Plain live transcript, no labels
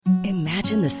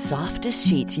Imagine the softest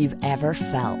sheets you've ever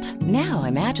felt. Now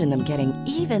imagine them getting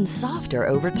even softer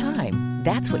over time.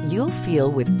 That's what you'll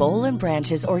feel with Boll and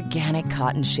Branch's organic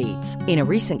cotton sheets. In a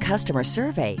recent customer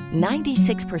survey,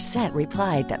 96%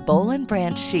 replied that Boll and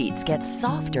Branch sheets get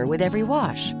softer with every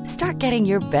wash. Start getting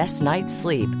your best night's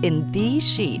sleep in these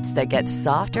sheets that get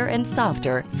softer and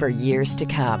softer for years to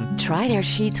come. Try their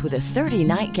sheets with a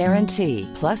 30-night guarantee.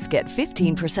 Plus, get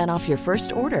 15% off your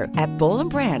first order at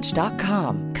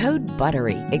bollandbranch.com. Code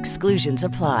BUTTERY. Exclusions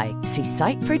apply. See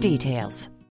site for details.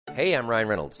 Hey, I'm Ryan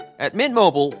Reynolds. At Mint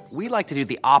Mobile, we like to do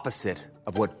the opposite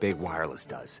of what Big Wireless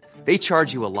does. They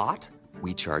charge you a lot,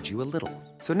 we charge you a little.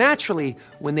 So naturally,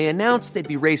 when they announced they'd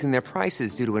be raising their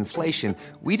prices due to inflation,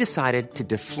 we decided to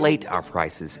deflate our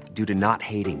prices due to not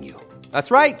hating you.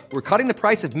 That's right. We're cutting the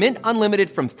price of Mint Unlimited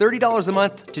from $30 a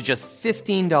month to just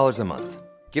 $15 a month.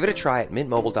 Give it a try at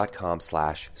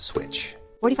mintmobile.com/switch.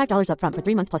 $45 up front for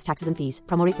 3 months plus taxes and fees.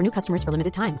 Promo rate for new customers for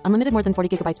limited time. Unlimited more than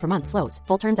 40 gigabytes per month. Slows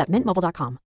full terms at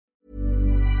mintmobile.com.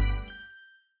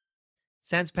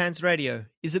 Sans Pants Radio.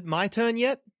 Is it my turn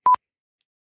yet?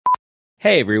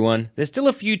 Hey everyone, there's still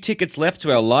a few tickets left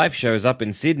to our live shows up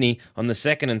in Sydney on the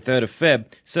 2nd and 3rd of Feb,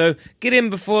 so get in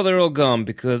before they're all gone,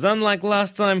 because unlike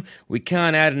last time, we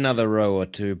can't add another row or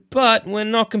two. But we're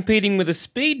not competing with a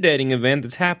speed dating event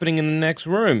that's happening in the next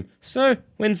room, so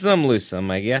win some, lose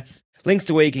some, I guess. Links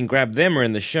to where you can grab them are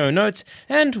in the show notes,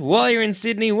 and while you're in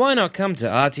Sydney, why not come to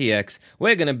RTX?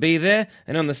 We're going to be there,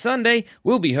 and on the Sunday,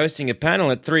 we'll be hosting a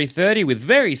panel at 3:30 with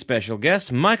very special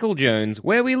guest Michael Jones,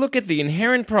 where we look at the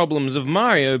inherent problems of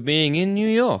Mario being in New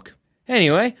York.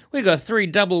 Anyway, we got 3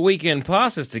 double weekend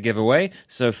passes to give away,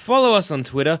 so follow us on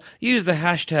Twitter, use the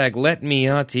hashtag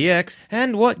LetMeRTX,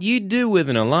 and what you'd do with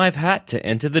an Alive hat to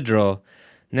enter the draw.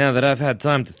 Now that I've had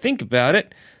time to think about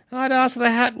it, I'd ask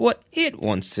the hat what it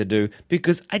wants to do,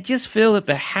 because I just feel that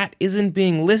the hat isn't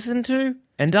being listened to,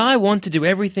 and I want to do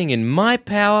everything in my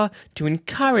power to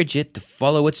encourage it to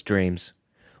follow its dreams.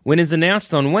 Winners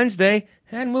announced on Wednesday,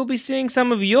 and we'll be seeing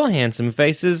some of your handsome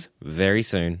faces very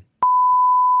soon.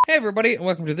 Hey everybody, and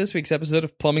welcome to this week's episode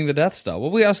of Plumbing the Death Star,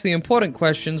 where we ask the important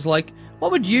questions like,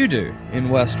 what would you do in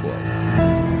Westworld?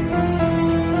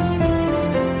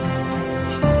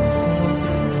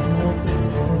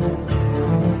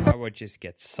 Would just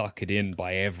get suckered in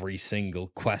by every single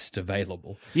quest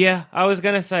available. Yeah, I was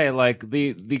gonna say, like,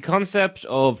 the concept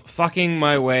of fucking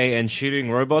my way and shooting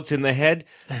robots in the head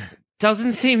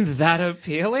doesn't seem that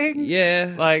appealing.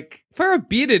 Yeah. Like, for a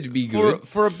bit it'd be good.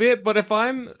 For a bit, but if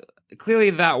I'm clearly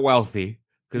that wealthy,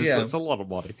 because it's a lot of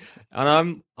money,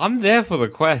 and I'm there for the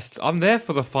quests, I'm there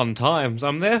for the fun times,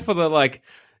 I'm there for the, like,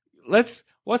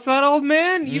 what's that, old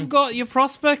man? You're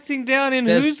prospecting down in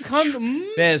whose country?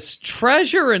 There's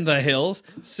treasure in the hills.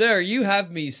 Sir, you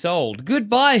have me sold.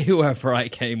 Goodbye, whoever I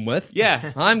came with.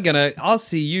 Yeah. I'll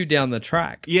see you down the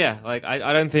track. Yeah, like,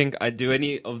 I don't think I do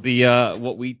any of the,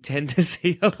 what we tend to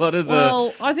see a lot of the...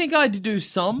 Well, I think I'd do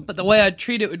some, but the way I'd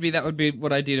treat it would be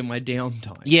what I did in my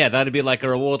downtime. Yeah, that'd be like a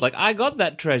reward, like, I got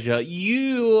that treasure.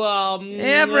 You,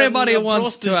 Everybody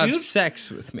wants to have sex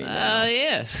with me now.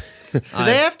 Yes. Do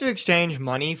they have to exchange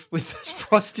money with those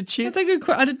prostitutes? That's a good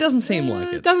question. It doesn't seem like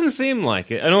it. It doesn't seem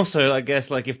like it. And also, I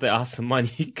guess, like, if they ask for money,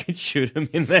 you could shoot them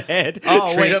in the head.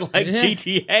 Oh, treat wait. it like Yeah.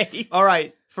 GTA. All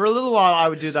right. For a little while, I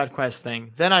would do that quest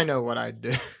thing. Then I know what I'd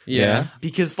do. Yeah.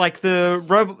 Because, like,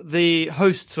 the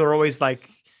hosts are always, like,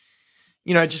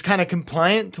 you know, just kind of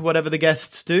compliant to whatever the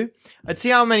guests do. I'd see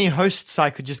how many hosts I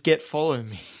could just get follow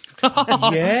me.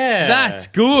 Yeah. That's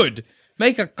good.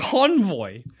 Make a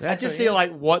convoy. I just see,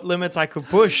 like, what limits I could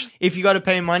push. If you got to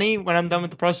pay money when I'm done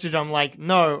with the prostitute, I'm like,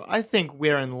 no, I think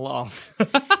we're in love.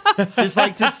 Just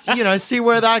like to, see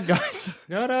where that goes.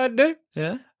 You know what I'd do?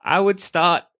 Yeah. I would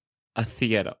start a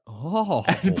theater Oh.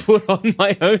 and put on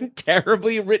my own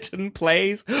terribly written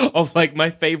plays of, like,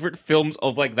 my favorite films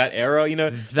of, like, that era, you know?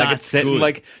 Like, That's it's set in, good.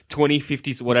 like,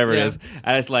 2050s, whatever it is.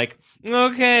 And it's like,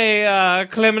 okay,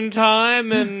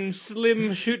 Clementine and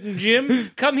Slim Shooting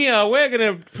Jim, come here. We're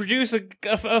going to produce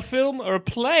a film or a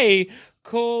play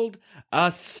called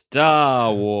A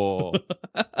Star War.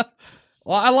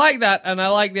 Well, I like that, and I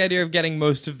like the idea of getting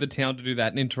most of the town to do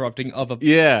that and interrupting other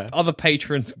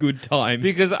patrons' good times.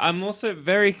 Because I'm also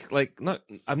very, like,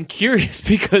 I'm curious,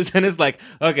 because then it's like,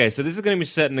 okay, so this is going to be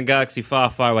set in a galaxy far,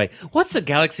 far away. What's a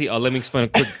galaxy? Oh, let me explain a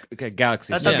quick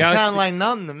galaxy. That So doesn't sound like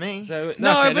nothing to me. So,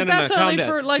 No, but that's calm only down.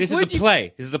 for, like, This is a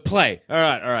play. All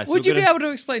right. So would we're you be gonna- able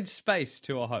to explain space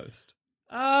to a host?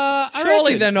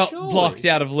 Surely they're not blocked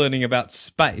out of learning about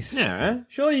space. Yeah,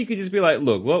 surely you could just be like,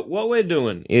 look, what we're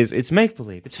doing is it's make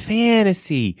believe, it's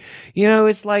fantasy. You know,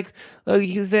 it's like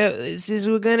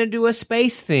we're gonna do a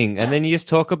space thing, and then you just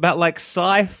talk about like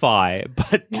sci-fi,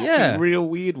 but Yeah. real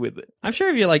weird with it. I'm sure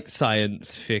if you like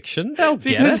science fiction, they'll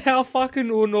get Because it. how fucking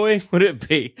annoying would it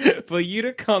be for you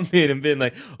to come in and be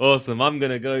like, awesome, I'm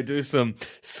gonna go do some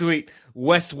sweet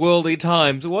Westworldy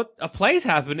times. What a play's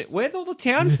happening? Where's all the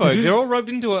town folk? They're all roped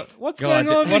into it. What's going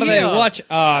on? What do they watch? Oh,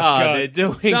 God. They're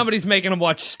doing Somebody's making them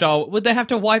watch Star Wars. Would they have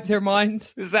to wipe their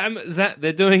minds?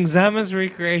 they're doing Zama's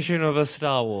recreation of a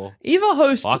Star Wars. If a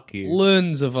host Fuck you.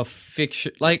 learns of a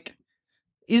fiction, like,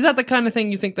 is that the kind of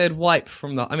thing you think they'd wipe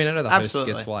from the? I mean, I know the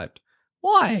Absolutely. host gets wiped.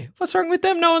 Why? What's wrong with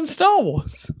them knowing Star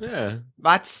Wars? Yeah,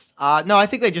 That's no, I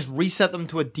think they just reset them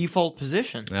to a default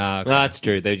position. Ah, that's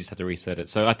true. They just have to reset it.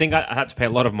 So I think I had to pay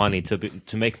a lot of money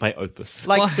to make my opus.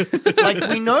 Like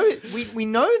we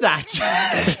know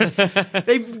that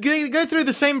they go through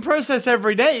the same process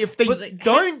every day. If they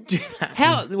don't do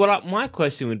that, My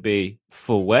question would be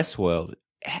for Westworld.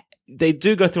 They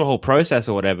do go through a whole process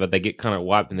or whatever. They get kind of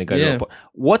wiped and they go. Yeah.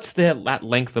 What's that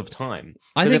length of time?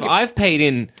 I 'Cause think if I've paid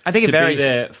in, I think it to varies. be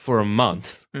there for a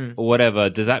month or whatever.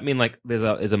 Does that mean like there's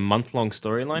a month-long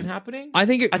storyline happening? I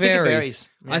think it I think it varies. varies.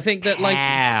 Yeah. I think that like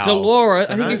How? Delora.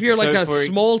 I think if you're like So a for-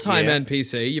 small-time yeah.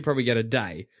 NPC, you probably get a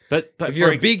day. But If you're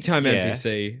for a big-time yeah.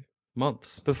 NPC,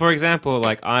 months. But for example,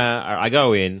 like I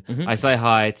go in, Mm-hmm. I say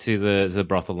hi to the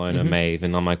brothel owner, Maeve,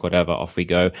 and I'm like, whatever, off we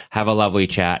go, have a lovely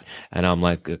chat, and I'm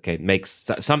like, okay,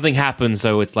 something happen,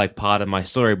 so it's like part of my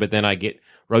story. But then I get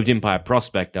roped in by a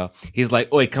prospector. He's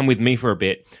like, oi, come with me for a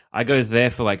bit. I go there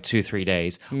for like 2-3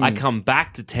 days. I come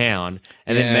back to town,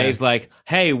 and then Yeah. Maeve's like,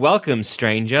 hey, welcome,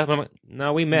 stranger. But I'm like,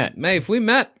 no, we met. Maeve, we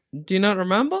met. Do you not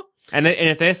remember? And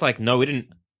if they're like, no, we didn't,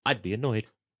 I'd be annoyed.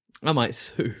 I might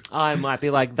sue. I might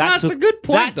be like, That's a good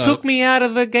point, That though. took me out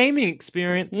of the gaming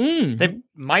experience. they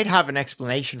might have an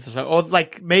explanation for something, or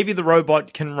like maybe the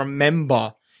robot can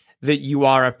remember that you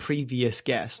are a previous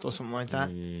guest or something like that.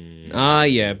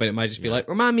 Yeah, but it might just be like,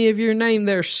 remind me of your name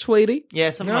there, sweetie. Yeah,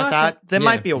 something No, like I that. There yeah.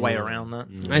 might be a way around that.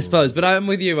 I suppose, but I'm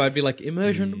with you. I'd be like,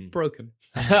 immersion broken.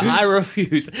 I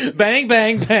refuse. Bang,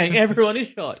 bang, bang. Everyone is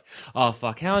shot. Oh,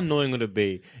 fuck. How annoying would it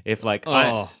be if, like,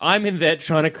 Oh. I'm in there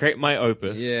trying to create my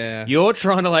opus. Yeah. You're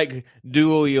trying to, like,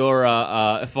 do all your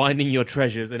finding your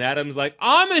treasures, and Adam's like,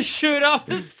 I'm going to shoot off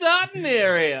the starting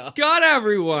area. God,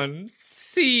 everyone,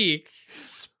 seek.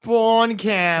 Spawn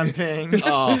camping.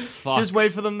 Oh, fuck. Just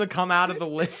wait for them to come out of the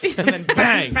lift and then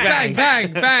Bang, Bang,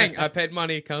 bang, bang. I paid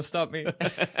money. Can't stop me.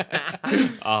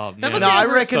 Oh, man. must No, be I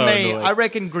so reckon annoying. I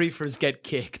reckon griefers get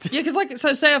kicked. Yeah, because like,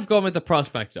 so say I've gone with the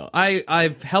prospector.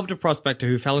 I've helped a prospector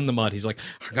who fell in the mud. He's like,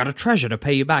 I got a treasure to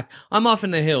pay you back. I'm off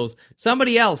in the hills.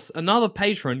 Somebody else, another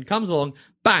patron, comes along,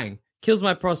 bang, kills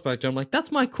my prospector. I'm like,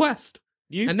 that's my quest.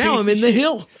 You And now piece I'm of in the shit.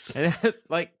 hills. And,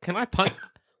 like, can I punch?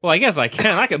 Well, I guess I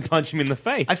can. I can punch him in the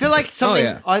face. I feel like something.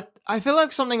 yeah. I feel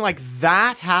like something like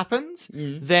that happens,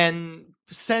 then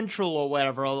Central or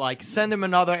whatever, will, like send him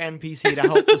another NPC to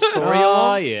help the story Oh,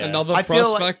 along. yeah. Another I feel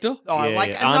like- prospector. Oh, Yeah, like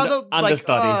yeah. another like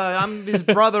Understudy. I'm his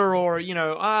brother, or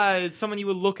someone you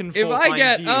were looking for. If I finds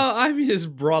get, you. I'm his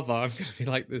brother, I'm going to be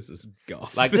like, this is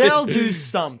gossip. Like- They'll do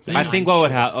something. I think I'm what would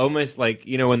sure. happen, almost like,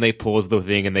 when they pause the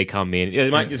thing and they come in, they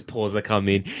might just pause, they come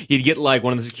in, you'd get like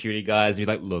one of the security guys and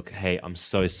be like, look, hey, I'm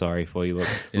so sorry for you.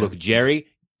 Look, Jerry,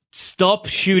 stop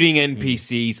shooting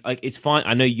NPCs. Like, it's fine.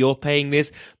 I know you're paying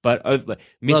this, but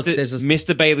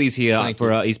Mr. Bailey's here Thank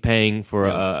for, he's paying for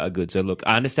a good. So look,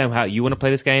 I understand how you want to play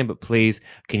this game, but please,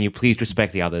 can you please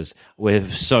respect the others? We're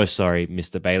so sorry,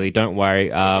 Mr. Bailey. Don't worry.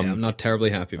 Yeah, I'm not terribly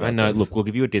happy about I know. this. Look, we'll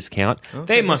give you a discount.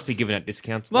 They must be giving out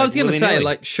discounts. Well, I was going to say, willy-nilly.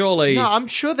 like, surely... No, I'm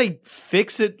sure they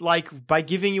fix it like by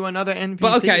giving you another NPC.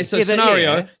 But okay, so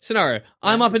Yeah, scenario.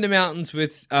 I'm up in the mountains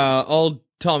with old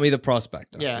Tommy the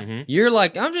prospector. yeah. Mm-hmm. You're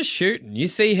like, I'm just shooting. You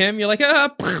see him, you're like,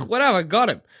 whatever, got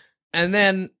him. And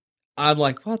then I'm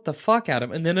like, what the fuck,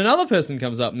 Adam? And then another person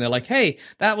comes up and they're like, hey,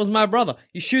 that was my brother.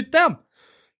 You shoot them.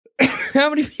 How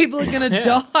many people are going to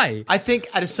die? I think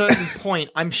at a certain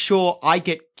point, I'm sure I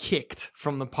get kicked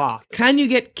from the park. Can you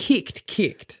get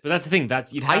kicked? But that's the thing.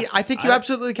 You'd have, I think you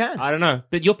absolutely can. I don't know,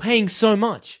 but you're paying so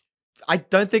much. I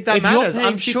don't think that If matters. you're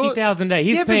paying I'm sure. 50,000 a day,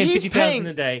 he's Yeah, but paying he's 50,000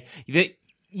 a day.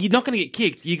 You're not going to get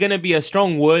kicked. You're going to be a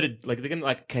strong worded, like they're going to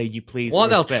like, okay, you please.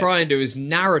 What they'll respect. try and do is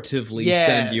narratively Yeah.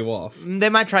 send you off. They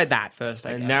might try that first,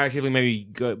 I And guess. narratively, maybe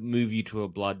move you to a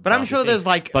blood. But I'm bath sure thing. there's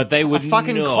like but they would a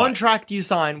fucking not. contract you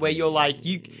sign where you're like,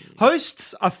 you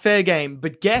hosts are fair game,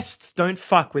 but guests don't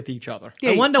fuck with each other.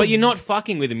 Yeah, I wonder- but you're not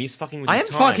fucking with him. You're just fucking with. I his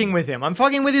am time. fucking with him. I'm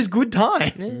fucking with his good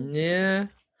time. Yeah.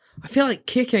 I feel like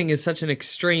kicking is such an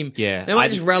extreme. Yeah, They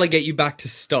might just relegate you back to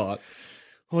start.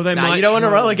 Well, they Nah, might you don't want to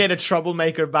try. relegate a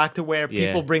troublemaker back to where Yeah.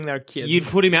 people bring their kids. You'd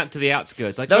put him out to the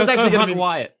outskirts. Like, That was go actually gonna hunt be-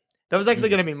 Wyatt. That was actually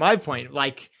going to be my point.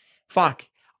 Like, fuck.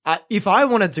 If I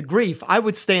wanted to grief, I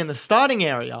would stay in the starting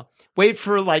area, wait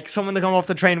for like someone to come off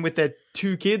the train with their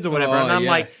 2 kids or whatever, Oh, and I'm yeah.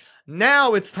 like,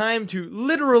 now it's time to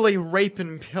literally rape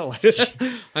and pillage.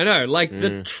 I know, like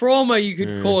the trauma you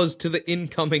could cause to the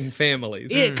incoming families.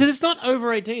 Yeah, because it's not over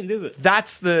 18s, is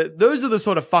it? Those are the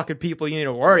sort of fucking people you need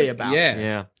to worry about. Yeah.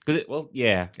 Yeah. Because It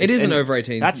It's- isn't and over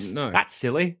 18s. That's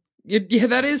silly. Yeah,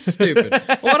 that is stupid.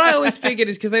 What I always figured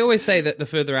is because they always say that the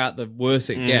further out, the worse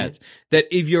it gets. That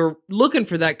if you're looking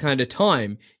for that kind of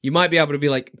time, you might be able to be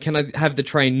like, can I have the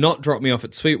train not drop me off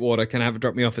at Sweetwater? Can I have it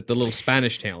drop me off at the little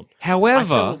Spanish town? I However,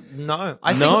 feel, no.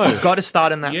 I think No. you've got to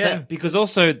start in that yeah, thing. because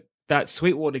also that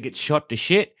Sweetwater gets shot to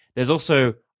shit. There's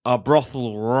also a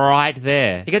brothel right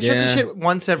there. It gets shit to Yeah. shit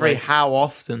once every how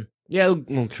often? Yeah,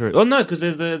 well, true. Oh no, because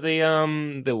there's the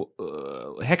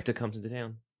Hector comes into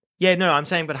town. Yeah, no, I'm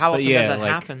saying, but how But often yeah, does that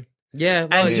like- happen? Yeah. And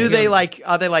well, do yeah. they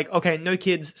are they like, okay, no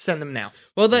kids, send them now?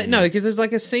 Well, no, because there's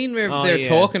like a scene where Oh, they're yeah.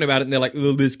 talking about it and they're like,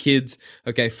 oh, there's kids.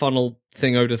 Okay, funnel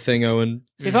thingo to thingo. And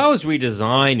So if I was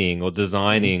redesigning or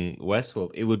designing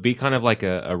Westworld, it would be kind of like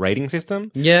a rating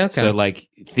system. yeah, okay. So like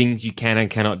things you can and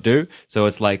cannot do. So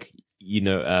it's like,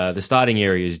 the starting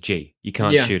area is G. You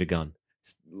can't Yeah. shoot a gun.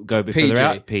 Go a bit PG. further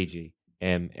out, PG.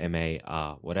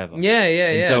 MAR, whatever. yeah.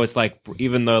 And so it's like,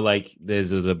 even though like there's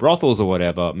the brothels or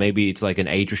whatever, maybe it's like an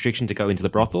age restriction to go into the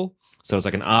brothel. So it's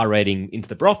like an R rating into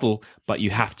the brothel, but you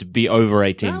have to be over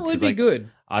 18. that would 'cause, be like, good.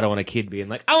 I don't want a kid being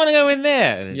like, I want to go in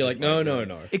there. And it's You're just like,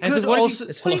 no. It And could 'cause what also.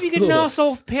 if you get an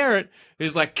asshole parent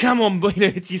who's like, come on, boy,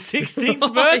 it's your 16th Oh,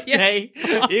 birthday.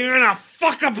 You're gonna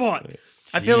fuck a bot.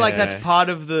 I feel like that's Yeah. part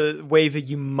of the waiver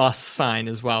you must sign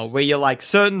as well, where you're like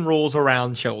certain rules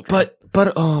around children. But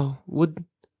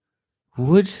would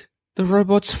the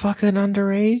robots fuck an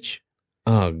underage?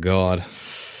 Oh, God.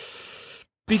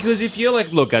 Because if you're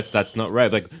like, look, that's not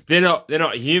rape. Like they're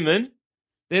not human.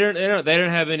 They don't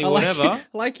have any whatever.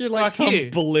 Like you're like Fuck some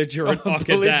you. belligerent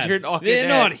Belligerent Ockadad. Ockadad. They're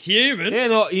not human. They're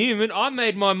not human. I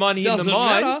made my money in the Doesn't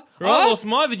mines. matter, I right? lost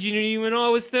my virginity when I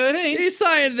was 13. You're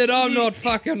saying that I'm not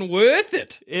fucking worth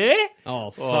it. Yeah?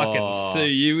 I'll fucking Oh. sue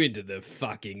you into the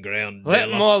fucking ground. Let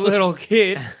Bella. my little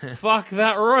kid fuck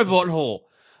that robot whore.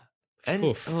 And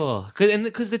Oof.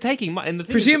 because they're taking and the thing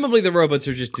is- Presumably the robots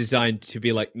are just designed to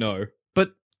be like, no.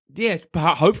 but yeah,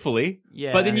 hopefully.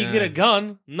 Yeah. But then you get a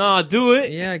gun. Nah, do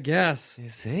it. Yeah, I guess. You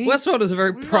see? Westworld is a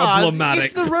very Nah, problematic.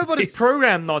 if the robot is place.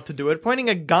 programmed not to do it, pointing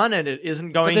a gun at it isn't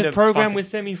but going they're to. programmed fucking- with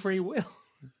semi-free will.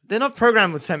 They're not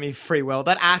programmed with semi-free will.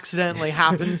 That accidentally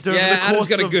happens over Yeah, the Adam's course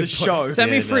got a of good the point. show.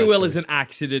 Semi-free Yeah, no, will true. is an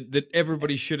accident that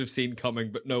everybody should have seen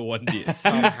coming, but no one did.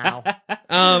 Somehow.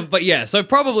 But yeah, so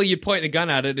probably you'd point the gun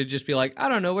at it and just be like, I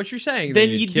don't know what you're saying. Then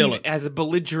you'd you'd kill be it. as a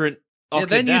belligerent. Yeah,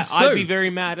 then you'd I'd sue. be very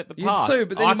mad at the You'd park. sue,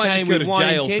 but then I you might just came go with to one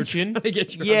jail intention. for trying to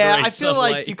get your Yeah, underage I feel son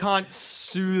like laid. you can't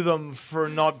sue them for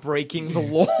not breaking the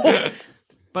law.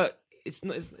 But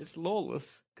it's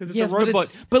lawless because it's Yes, a but robot.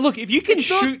 it's- But look, if you can It's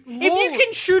not shoot, if you lawless.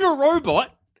 can shoot a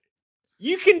robot,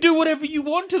 you can do whatever you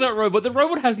want to that robot. The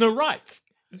robot has no rights.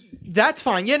 That's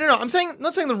fine. Yeah, no. I'm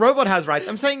not saying the robot has rights.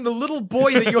 I'm saying the little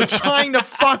boy that you're trying to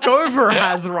fuck over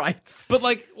has rights. But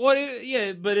like, what?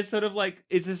 Yeah, but it's sort of like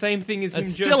it's the same thing as him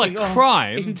It's still a jerking off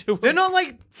crime. into They're not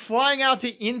like flying out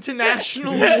to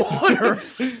international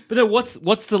waters But no,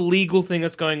 what's the legal thing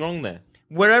that's going wrong there?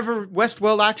 wherever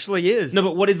Westworld actually is. No,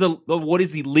 but what is the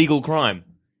legal crime?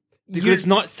 Because You- it's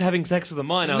not having sex with a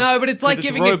minor. No, but it's like 'cause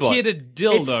giving robot. a kid a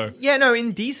dildo.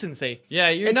 Indecency. Yeah,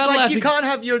 you're It's not like allowed you to- can't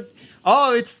have your.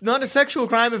 Oh, it's not a sexual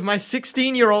crime if my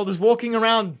 16-year-old is walking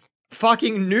around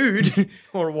fucking nude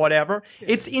or whatever.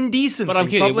 It's indecency. But I'm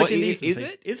kidding. Public What, indecency. is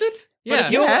it? Is it? Yeah. But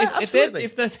if you're- Yeah, if absolutely.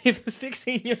 If the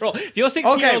 16-year-old, if your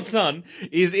 16-year-old son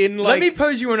is in like, Let me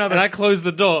pose you another. and I close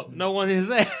the door, no one is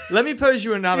there. Let me pose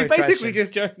you another. He's basically question.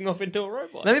 just jerking off into a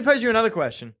robot. Let me pose you another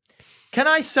question. Can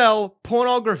I sell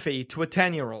pornography to a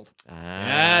 10-year-old?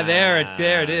 Ah, there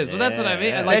it is. Well, that's what I mean.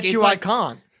 Yeah. Like, Bet it's you like- I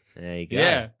can't. There you go.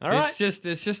 Yeah, All right.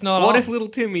 It's just not. What on. if little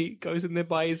Timmy goes in there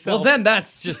by himself? Well, then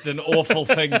that's just an awful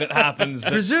thing that happens.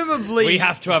 That Presumably, we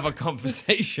have to have a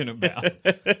conversation about.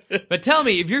 But tell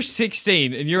me, if you're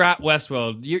 16 and you're at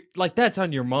Westworld, you're like that's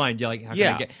on your mind. You're like, how can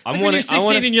Yeah, I get? It's I like when wanna- you're I wanna-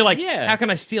 16 and you're like, yeah. how can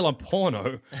I steal a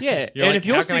porno? Yeah, You're and like, if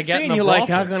you're how can I get 16, in a you're like,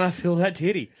 how brothel? can I feel that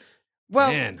titty?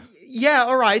 Well, Man. yeah,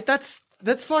 all right. That's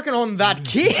fucking on that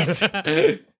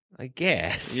kid. I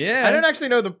guess. Yeah. I don't actually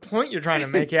know the point you're trying to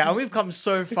make here, and we've come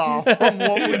so far from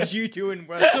what would you do in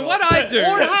Westworld. So what I do-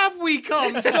 Or have we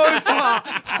come so far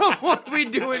from what we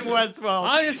do in Westworld?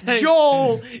 I'm just saying-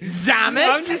 Joel Zammit.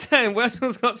 I'm just saying,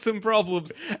 Westworld's got some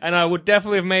problems, and I would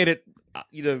definitely have made it,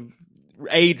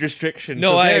 age restriction.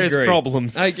 No, 'cause I there is agree.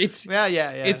 problems. It's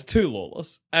Yeah. it's too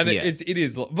lawless, and Yeah. it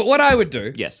is. But what I would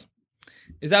do Yes.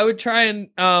 is I would try and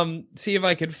see if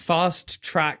I could fast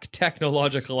track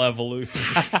technological evolution.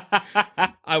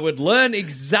 I would learn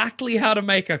exactly how to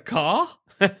make a car.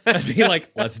 I'd be like,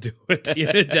 let's do it in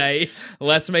a day.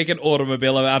 Let's make an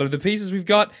automobile out of the pieces we've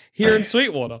got here in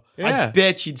Sweetwater. I Yeah.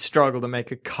 bet you'd struggle to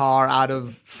make a car out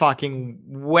of fucking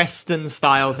Western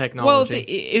style Well, technology.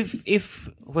 if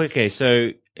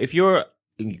you're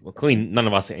clearly none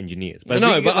of us are engineers, but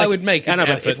No, if but I would make an but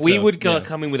effort if we to- would yeah.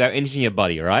 come in with our engineer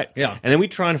buddy, right? Yeah. and then we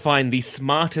try and find the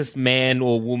smartest man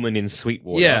or woman in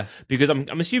Sweetwater. Yeah. because I'm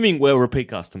assuming we're repeat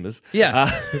customers.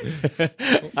 Yeah.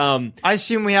 I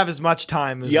assume we have as much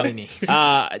time as we need.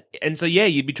 And so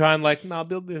you'd be trying like, nah,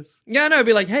 build this. Yeah, no, I'd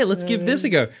be like, hey, let's give this a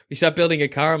go. We start building a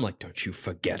car. I'm like, don't you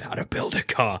forget how to build a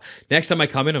car. Next time I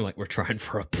come in, I'm like, we're trying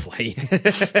for a plane.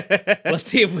 Let's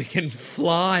see if we can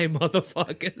fly,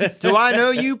 motherfuckers. Do I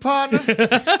know you, partner?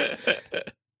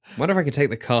 Wonder if I can take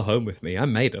the car home with me. I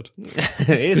made it. It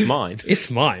is mine. It's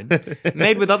mine.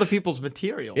 Made with other people's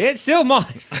materials. It's still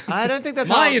mine. I don't think that's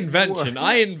My how it invention. works.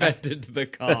 I invented the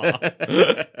car.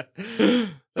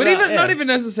 But even not even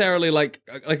necessarily like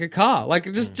a car, like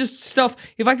just stuff.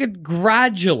 If I could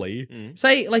gradually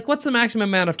say, like, what's the maximum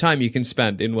amount of time you can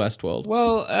spend in Westworld?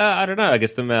 Well, I don't know. I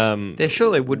guess There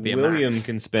surely would be a William max.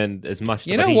 can spend as much.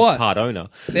 You but know he's what? part owner.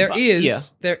 There is yeah.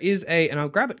 and I'll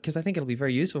grab it because I think it'll be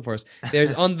very useful for us.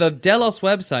 There's on the Delos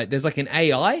website. There's like an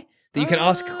AI that you can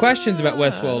ask questions about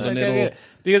Westworld, and Okay, it'll. yeah.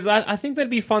 Because I think that'd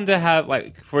be fun to have,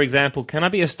 like, for example, can I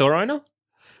be a store owner?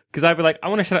 Because I'd be like, I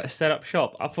want to set up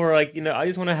shop for, like, I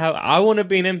just want to I want to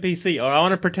be an NPC, or I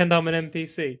want to pretend I'm an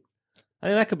NPC. I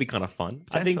think that could be kind of fun.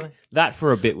 I think Definitely. that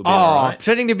for a bit would be Oh, alright.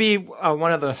 pretending to be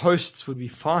one of the hosts would be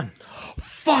fun.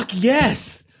 Fuck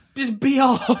yes! Just be a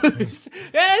host.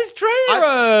 Yeah, it's Trainer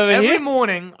over Every here.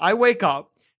 morning, I wake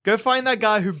up, go find that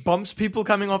guy who bumps people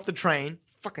coming off the train,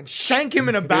 fucking shank him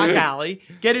in a back alley,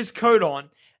 get his coat on.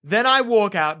 Then I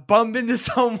walk out, bump into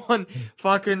someone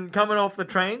fucking coming off the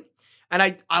train. And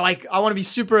I want to be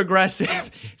super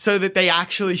aggressive so that they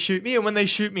actually shoot me. And when they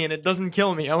shoot me and it doesn't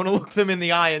kill me, I want to look them in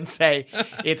the eye and say,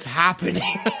 it's happening.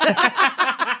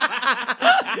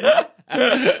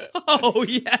 Oh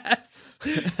yes,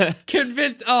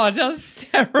 convinced. Oh, just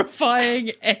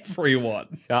terrifying everyone.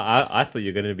 I thought you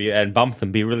were going to be, and bump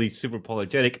them, be really super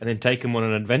apologetic, and then take them on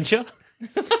an adventure.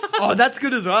 Oh, that's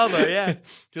good as well, though, yeah.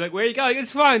 You're like, where are you going?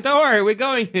 It's fine, don't worry, we're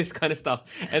going, this kind of stuff.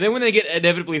 And then when they get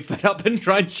inevitably fed up and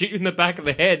try and shoot you in the back of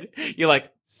the head, you're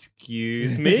like,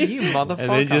 excuse me? You motherfucker. And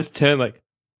then just turn like,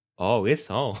 oh, it's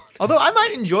on. Although I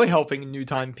might enjoy helping new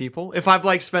time people if I've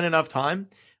like spent enough time.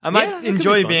 I Yeah, might that could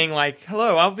enjoy be fun. being like,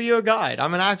 hello, I'll be your guide.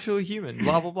 I'm an actual human,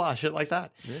 blah, blah, blah, shit like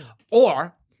that.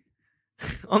 Or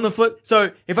on the flip, so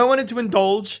if I wanted to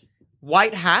indulge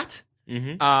white hat,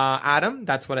 Adam,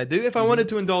 that's what I do. If I wanted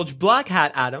to indulge black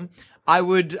hat Adam, I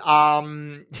would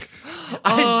I'd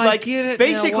I like get it now.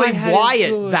 basically White hat is Wyatt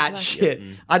good. that Black- shit.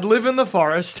 I'd live in the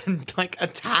forest and like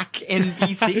attack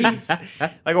NPCs.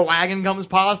 Like a wagon comes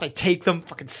past, I take them,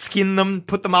 fucking skin them,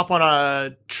 put them up on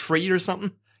a tree or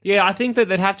something. Yeah, I think that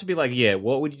they'd have to be like,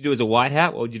 what would you do as a white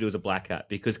hat? What would you do as a black hat?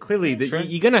 Because clearly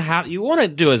you're going to you want to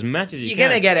do as much as you You're can.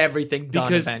 gonna get everything done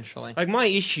Because, eventually. like, my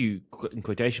issue, in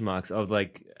quotation marks, of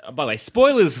like, by the way,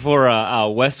 spoilers for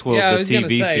Westworld, Yeah, I the was gonna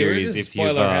TV say, series. we're just If you've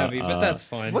spoiler heavy, but that's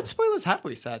fine. What spoilers have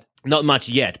we said? not much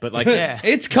yet, but like, Yeah.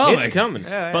 It's coming. it's coming.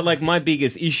 Yeah. But like, my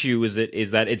biggest issue is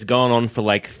that it's gone on for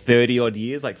like 30 odd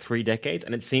years, like 3 decades,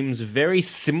 and it seems very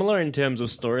similar in terms of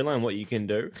storyline, what you can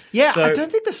do. Yeah, So- I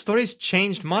don't think the story's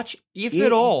changed much, if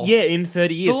at all. Yeah, in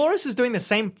 30 years. Dolores is doing the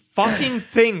same fucking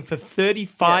thing for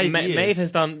 35 years. Maeve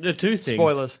has done 2 things.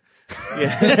 Spoilers.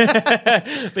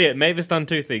 Yeah. But yeah, Maeve has done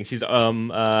 2 things. She's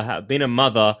been a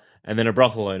mother and then a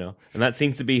brothel owner. And that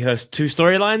seems to be her 2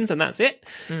 storylines, and that's it.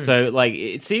 So, like,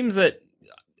 it seems that,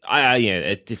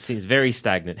 it seems very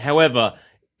stagnant. However,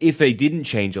 if they didn't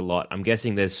change a lot, I'm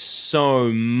guessing there's so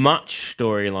much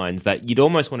storylines that you'd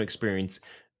almost want to experience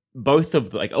both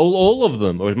of, like, all of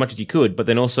them, or as much as you could, but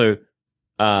then also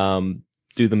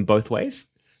do them both ways.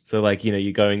 So, like,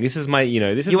 you're going, this is my,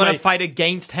 this is You want my... to fight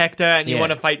against Hector and you Yeah.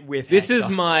 want to fight with This Hector. is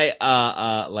my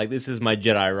this is my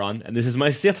Jedi run, and this is my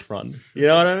Sith run. You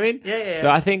know what I mean? Yeah. So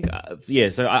I think,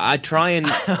 so I try and.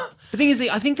 The thing is,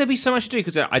 I think there'd be so much to do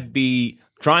because I'd be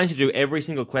trying to do every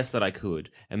single quest that I could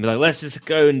and be like, let's just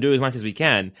go and do as much as we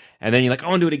can. And then you're like, I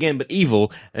want to do it again, but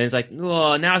evil. And it's like,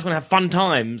 oh, now I just want to have fun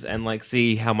times and like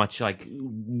see how much like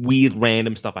weird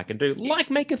random stuff I can do, like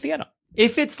make a theater.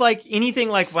 If it's like anything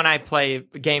like when I play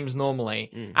games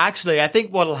normally, actually, I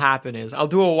think what'll happen is I'll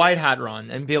do a white hat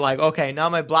run and be like, okay, now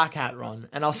my black hat run.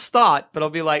 And I'll start, but I'll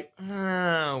be like,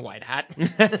 white hat.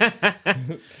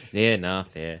 Yeah, nah,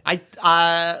 fair.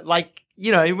 Like,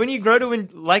 you know, when you grow to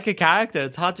like a character,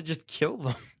 it's hard to just kill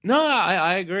them. No,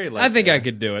 I agree. Like, I think I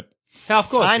could do it. Of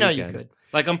course, I know you you could.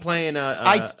 Like I'm playing.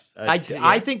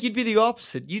 I think you'd be the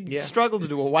opposite. You'd struggle to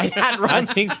do a white hat I run.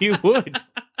 think you would.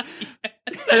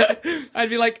 I'd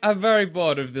be like, I'm very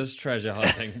bored of this treasure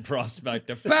hunting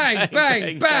prospector. Bang,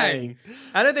 bang, bang.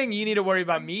 I don't think you need to worry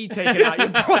about me taking out your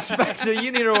prospector.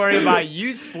 You need to worry about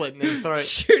you slitting his throat.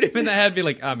 Shoot him in the head, be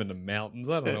like, I'm in the mountains.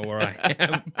 I don't know where I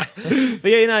am. But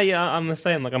yeah, I'm the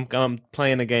same. Like I'm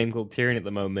playing a game called Tyranny at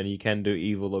the moment. And you can do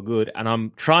evil or good, and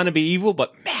I'm trying to be evil,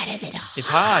 but man, is it hard? It's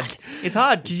hard. It's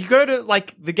hard because you go to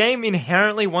like the game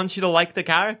inherently wants you to like the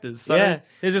characters. So Yeah,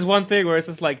 there's this one thing where it's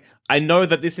just like I know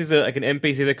that this is like an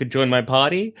NPC that could join my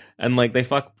party, and like they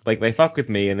fuck with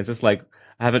me, and it's just like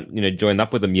I haven't joined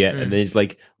up with them yet, and then it's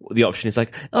like the option is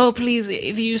like, oh please,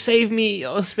 if you save me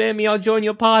or spare me, I'll join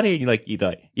your party, and you're like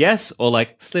either yes or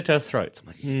like slit her throat. I'm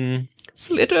like,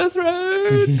 slit her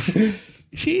throat.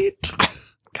 Shit.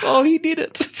 Oh, he did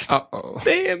it. Uh-oh.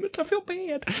 Damn it, I feel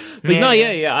bad. But no,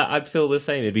 I'd feel the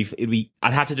same. It'd be.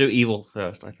 I'd have to do evil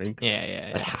first, I think.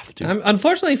 Yeah. I'd have to.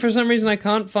 Unfortunately, for some reason, I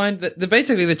can't find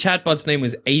basically the chatbot's name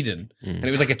was Aiden, and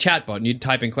it was like a chatbot, and you'd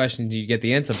type in questions, and you'd get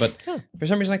the answer. But for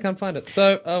some reason, I can't find it.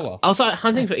 So, oh well. Also,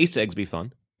 hunting for Easter eggs would be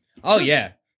fun. Oh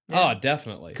yeah. Oh,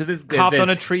 definitely. Because it's Carved on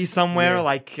a tree somewhere,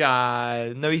 like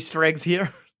no Easter eggs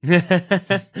here.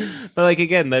 But like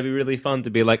again, that'd be really fun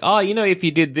to be like, oh, if you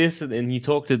did this and you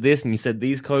talked to this and you said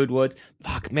these code words,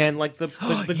 fuck, man, like the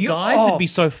guides would be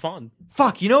so fun.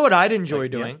 Fuck, you know what I'd enjoy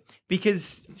doing?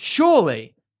 Because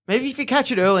surely, maybe if you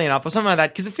catch it early enough or something like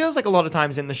that, because it feels like a lot of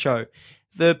times in the show,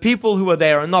 the people who are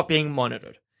there are not being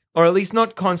monitored, or at least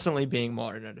not constantly being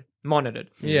monitored.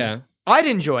 Yeah. I'd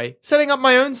enjoy setting up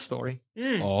my own story.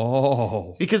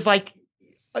 Oh. Because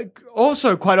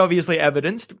also quite obviously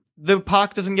evidenced, the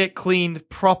park doesn't get cleaned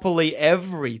properly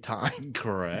every time.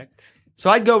 Correct. So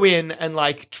I'd go in and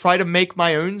try to make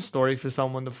my own story for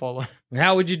someone to follow.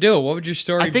 How would you do it? What would your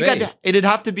story be? I think it'd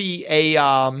have to be a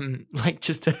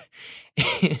just a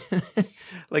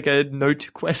like a note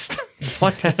quest.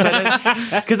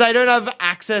 Because I don't have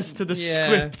access to the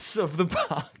scripts of the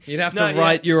park. You'd have to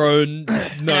write your own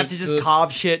notes. You'd have to just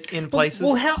carve shit in places.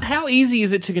 Well, how easy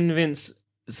is it to convince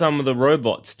some of the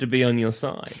robots to be on your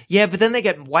side? Yeah, but then they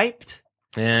get wiped.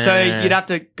 Yeah. So you'd have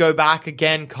to go back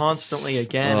again constantly,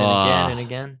 again and again and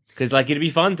again. Because it'd be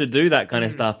fun to do that kind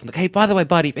of stuff. Like, hey, by the way,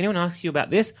 buddy, if anyone asks you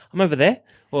about this, I'm over there.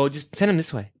 Or just send them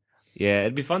this way. Yeah,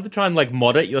 it'd be fun to try and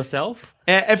mod it yourself.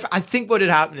 If I think what would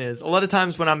happen is a lot of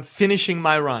times when I'm finishing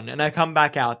my run and I come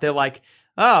back out, they're like,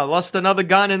 "Oh, lost another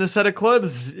gun and a set of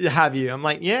clothes. Have you?" I'm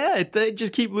like, "Yeah." They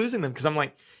just keep losing them because I'm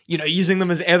using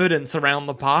them as evidence around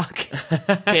the park,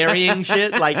 burying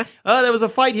shit. Like, oh, there was a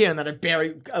fight here, and then I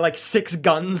bury 6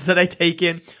 guns that I take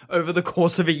in over the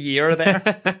course of a year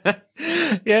there.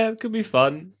 Yeah, it could be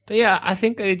fun. But yeah, I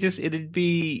think it'd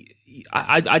be.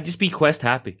 I'd just be quest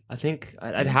happy. I think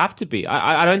I'd have to be.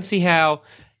 I don't see how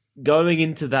going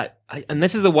into that. And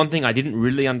this is the one thing I didn't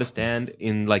really understand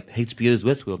in HBO's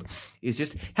Westworld is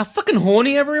just how fucking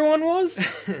horny everyone was.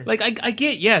 I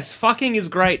get, yes, fucking is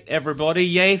great, everybody,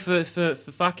 yay for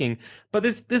fucking. But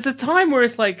there's a time where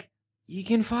it's you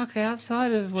can fuck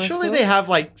outside of Westworld. Surely they have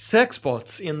sex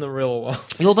bots in the real world.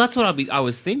 Well, that's what I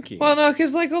was thinking. Well, no,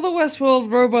 because all the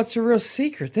Westworld robots are real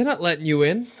secret. They're not letting you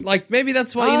in. Maybe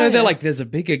that's why they're there's a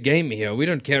bigger game here. We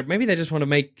don't care. Maybe they just want to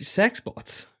make sex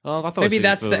bots. Oh, I thought maybe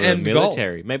that's the end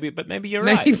military. goal. Maybe you're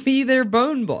right. Maybe they're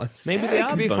bone bots. Maybe they it are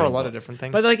could be bone for a lot bots. of different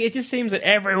things. But it just seems that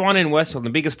everyone in Westworld, the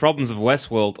biggest problems of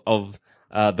Westworld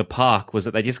the park was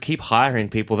that they just keep hiring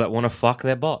people that want to fuck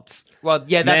their bots. Well,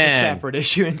 yeah, that's Man. a separate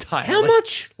issue entirely. How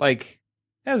much?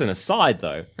 As an aside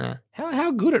though,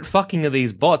 how good at fucking are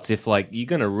these bots if you're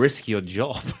gonna risk your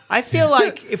job? I feel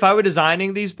like if I were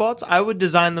designing these bots, I would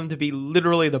design them to be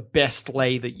literally the best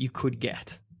lay that you could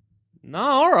get. No,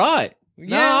 all right.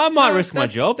 No, I might risk my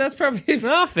job. That's probably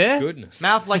no fair. Goodness.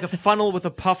 Mouth like a funnel with a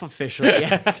puffer fish at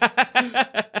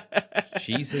the end.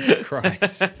 Jesus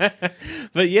Christ.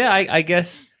 But yeah, I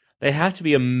guess They have to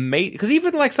be amazing because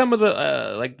even like some of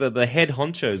the like the head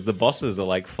honchos, the bosses are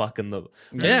like fucking the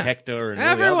Hector and all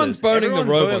the everyone's others. boning Everyone's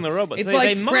the robot. boning the robot. It's So like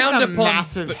they must frowned have It's a upon,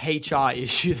 massive HR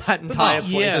issue, that entire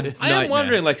place. yeah, It's I am nightmare.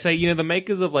 wondering, like, say, the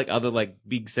makers of like other like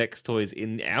big sex toys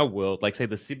in our world, like say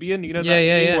the Sibian, that Yeah,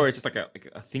 yeah, thing yeah. where it's just like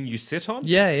a thing you sit on.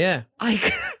 Yeah.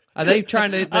 Like, Are they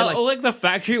trying to? They're like the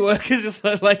factory workers just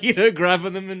like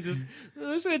grabbing them and just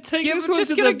take this one just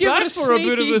to gonna the give it back a for a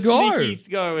bit of a sneaky go.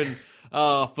 sneaky go and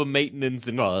for maintenance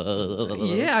and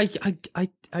yeah, I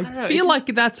don't know, feel it's-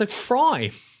 like that's a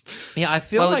crime. yeah. I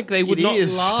feel Well, like they would it not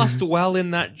is. last well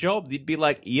in that job. They'd be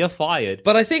like, you're fired.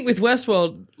 But I think with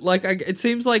Westworld, like, it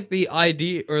seems like the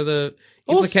idea or the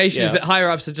Also- implication is yeah. that higher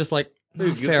ups are just like, Who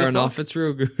gives fair a enough, fuck? it's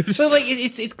real good. So like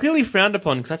it's clearly frowned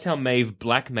upon because that's how Maeve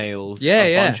blackmails Yeah,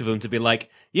 a yeah. bunch of them to be like,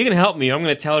 you're gonna help me. I'm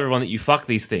gonna tell everyone that you fuck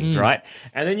these things, right?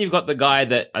 And then you've got the guy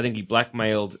that I think he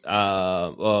blackmailed,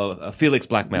 or Felix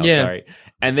blackmailed, Yeah. sorry.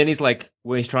 And then he's like,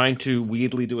 where he's trying to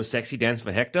weirdly do a sexy dance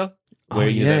for Hector, where Oh,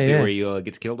 yeah, that bit yeah. where he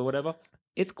gets killed or whatever.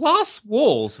 It's glass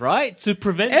walls, right? To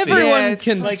prevent Everyone Yeah, this. it's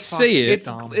can like see it.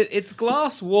 It's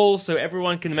glass walls so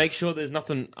everyone can make sure there's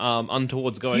nothing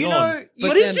untoward's going You on. know, but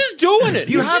but he's then- just doing it.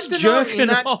 You He's have just to know in jerking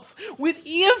that- off with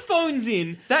earphones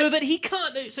in so that he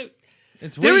can't. So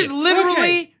It's There weird. is literally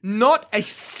Okay. not a Hang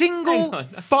single on.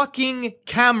 fucking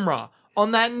camera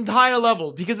on that entire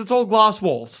level because it's all glass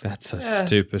walls. That's so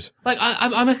stupid. like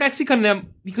I'm actually kind of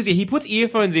because he puts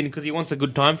earphones in because he wants a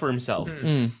good time for himself.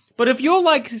 But if you're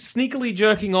like sneakily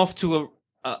jerking off to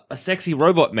a sexy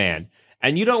robot man.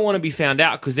 And you don't want to be found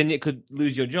out because then it could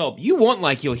lose your job. You want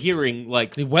like your hearing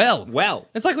like well.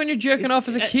 It's like when you're jerking off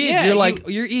as a kid. yeah, you're like,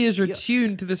 your ears are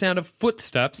tuned to the sound of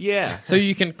footsteps. Yeah. So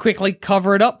you can quickly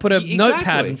cover it up, put a Exactly.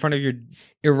 notepad in front of your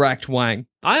erect wang.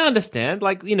 I understand.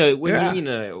 Like,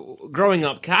 when growing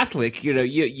up Catholic, your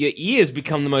ears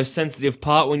become the most sensitive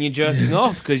part when you're jerking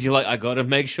off because you're like, I got to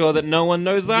make sure that no one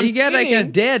knows that I'm You get like a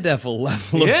skinning. daredevil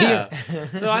level of Yeah. hearing.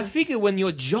 So I figure when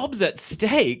your job's at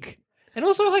stake, and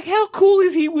also like, how cool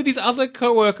is he with his other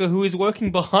coworker who is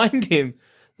working behind him?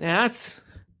 Now that's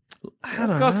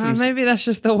got some. Maybe that's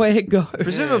just the way it goes.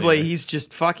 Presumably, he's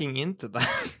just fucking into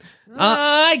that.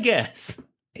 I guess.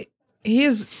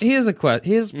 Here's a question.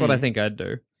 Here's what I think I'd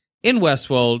do. In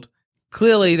Westworld,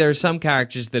 clearly there are some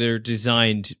characters that are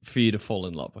designed for you to fall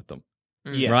in love with them.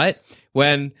 Yes. Right?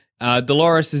 When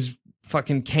Dolores'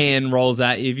 fucking can rolls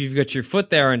at you, if you've got your foot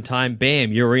there in time,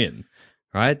 bam, you're in.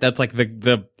 Right? That's like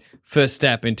the first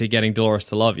step into getting Dolores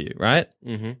to love you, right?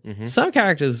 Mm-hmm. Some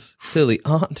characters clearly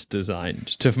aren't designed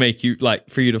to make you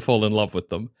for you to fall in love with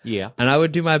them. Yeah. And I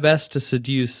would do my best to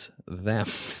seduce them.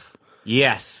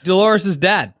 Yes. Dolores'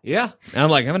 dad. Yeah. And I'm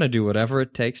like, I'm gonna do whatever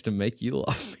it takes to make you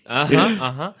love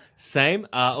me. Same.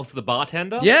 Also the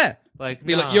bartender. Yeah. Like,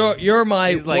 Be nah. like, you're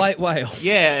my He's like- white whale.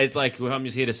 Yeah, it's like, well, I'm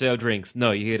just here to serve drinks.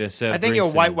 No, you're here to serve I think drinks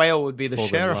your white and whale would be the fall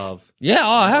in sheriff. love. Yeah,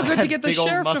 oh, how good to get the Big old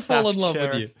sheriff to fall in mustached love with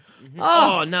sheriff. you.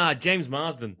 Oh, nah, James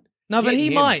Marsden. No, but Get he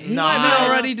him. might. He might be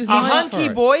already A designed hunky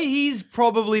for it. boy, he's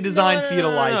probably designed for you to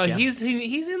like No, him. he's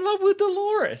in love with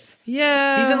Dolores.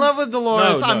 Yeah. He's in love with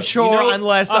Dolores, No, I'm sure,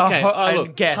 unless okay, a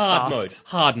look, guest hard asks. mode.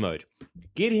 Hard mode.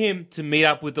 Get him to meet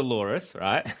up with Dolores,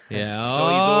 right? Yeah. So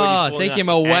he's already Oh, falling take out, him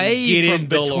away and get from in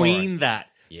Dolores. between that.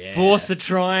 Force a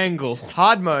triangle.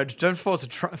 Hard mode, don't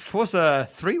force a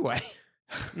three-way.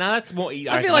 No, that's more.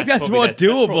 I feel like that's more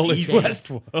doable in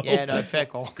Westworld. Yeah, no, fair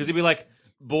call. Because he'd be like,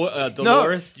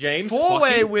 Dolores, James, Four-way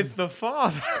fucking- with the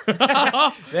father.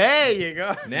 There you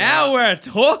go. Now we're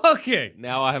talking.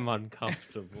 Now I'm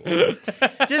uncomfortable.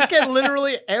 Just get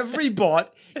literally every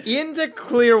bot into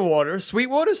Clearwater,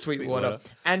 Sweetwater,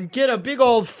 and get a big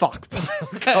old fuck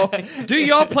pile going. Do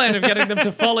your plan of getting them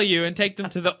to follow you and take them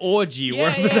to the orgy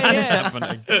wherever that's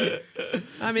happening.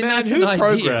 I mean, Man, that's who an idea.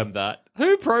 programmed that?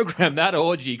 Who programmed that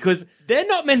orgy? Because they're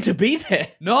not meant to be there.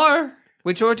 No.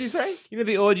 Which orgy you say? You know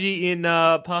the orgy in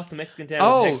Past the Mexican Town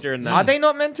Oh, with Hector and that? are they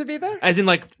not meant to be there? As in,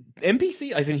 like,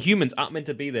 NPC? As in humans aren't meant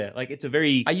to be there. Like, it's a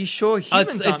very... Are you sure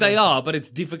humans It's, aren't they meant to- are, but it's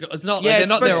difficult. It's not Yeah, like they're it's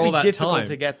not supposed there to all be that difficult time.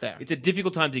 to get there. It's a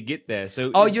difficult time to get there. So,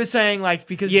 Oh, you're saying like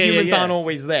because Yeah, yeah, humans yeah. aren't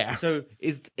always there. So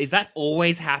is that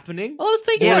always happening? Well, I was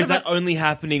thinking or about is that only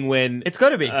happening when It's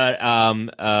gotta be.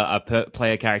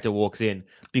 player character walks in?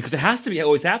 Because it has to be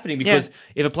always happening. Because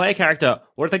if a player character,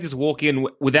 what if they just walk in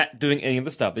without doing any of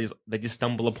the stuff? They just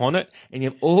stumble upon it, and you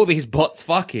have all these bots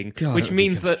fucking. God, which that would be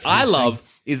means that I confusing.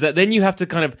 love is that then you have to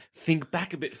kind of think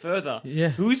back a bit further. Yeah.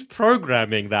 Who's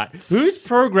programming that? Who's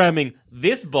programming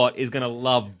this bot is going to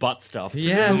love butt stuff?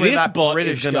 Yeah. Presumably This that bot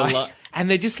British is going to guy. love. And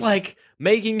they're just like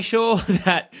making sure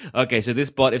that okay, so this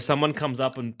bot, if someone comes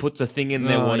up and puts a thing in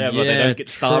there, Oh, whatever, they yeah, don't get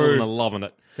startled true. and they're loving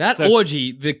it. That So-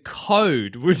 orgy, the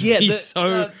code would Yeah, be the-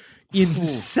 so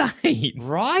insane.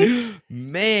 Right?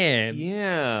 Man.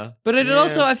 Yeah. But it Yeah.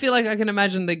 also, I feel like I can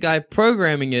imagine the guy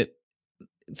programming it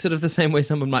sort of the same way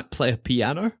someone might play a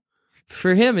piano.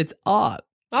 For him, it's art.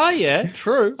 Oh, yeah,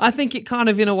 true. I think it kind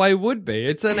of, in a way, would be.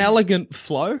 It's an elegant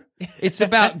flow. It's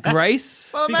about grace.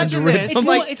 Well, and imagine rhythm.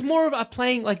 this. It's more of a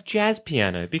playing like jazz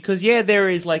piano because there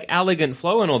is like elegant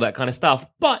flow and all that kind of stuff,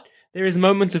 but there is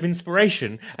moments of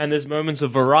inspiration and there's moments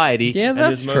of variety. Yeah, and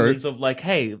that's there's true. moments of like,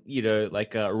 hey,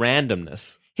 like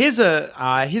randomness. Here's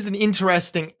an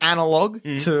interesting analog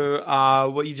to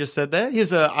what you just said there.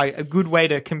 Here's a good way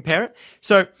to compare it.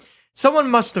 So someone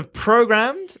must have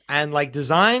programmed and like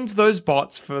designed those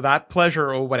bots for that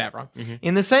pleasure or whatever.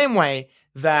 In the same way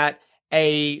that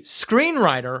a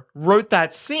screenwriter wrote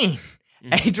that scene.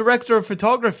 A director of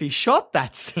photography shot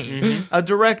that scene. A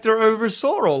director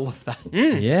oversaw all of that.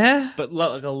 Yeah. But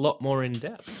like a lot more in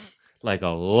depth. Like a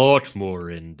lot more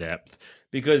in depth.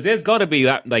 Because there's got to be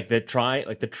that, like, they're trying,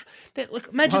 like, look,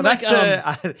 imagine, Well, like, that's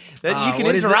that you can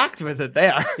what is it? interact with it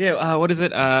there. yeah, what is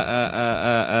it?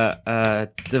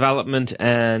 Development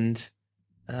and,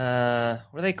 what are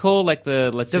they called? Like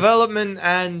Development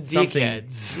and something.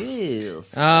 dickheads.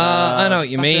 Yes. I know what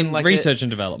you fucking mean. like Research and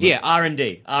development. Yeah,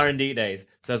 R&D days.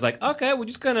 So it's like, okay, we're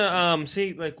just gonna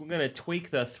see, like, we're gonna tweak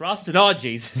the thrust, and oh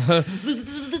Jesus,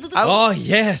 Oh,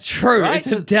 yeah, true. Right? It's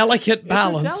a delicate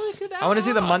balance. I want to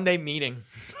see the Monday meeting.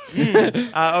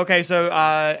 Okay, so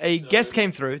a guest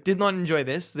came through, did not enjoy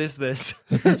this.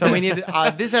 So we need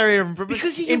this area of improvement.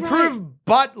 Because you're improve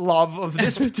butt love of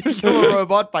this particular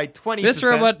robot by 20%. This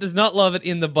robot does not love it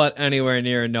in the butt anywhere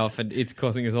near enough, and it's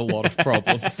causing us a lot of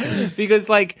problems. because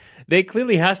like there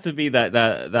clearly has to be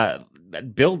that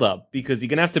build up because you're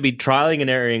gonna have to be trialing and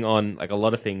erroring on like a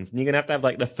lot of things, and you're gonna have to have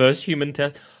like the first human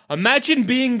test. Imagine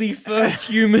being the first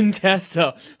human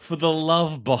tester for the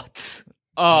love bots.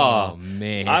 Oh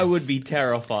man. I would be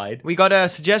terrified. We got a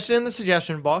suggestion in the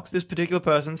suggestion box. This particular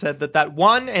person said that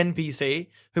one NPC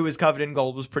who was covered in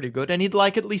gold was pretty good, and he'd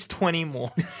like at least 20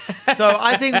 more. So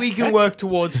I think we can work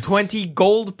towards 20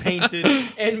 gold-painted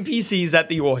NPCs at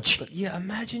the orchard. Yeah,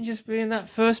 imagine just being that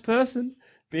first person,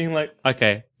 being like,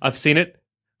 okay, I've seen it.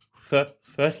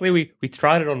 Firstly, we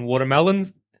tried it on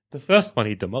watermelons. The first one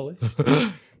he demolished.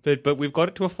 But we've got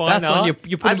it to a fine That's art. when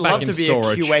you put I'd it back love in to be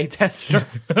storage. a QA tester.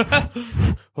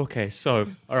 Okay, so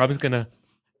I'm just gonna,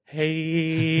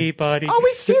 hey buddy. Oh,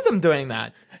 we see them doing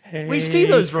that. We see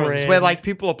those rooms friend. where like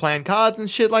people are playing cards and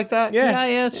shit like that. Yeah,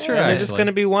 it's true. And there's just actually. going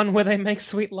to be one where they make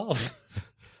sweet love.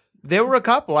 There were a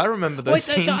couple. I remember those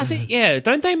scenes.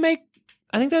 Don't they make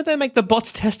the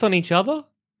bots test on each other?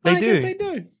 They I do. guess they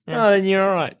do. Oh, then you're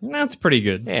all right. That's pretty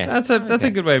good. Yeah. That's a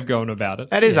good way of going about it.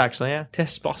 That is actually, yeah.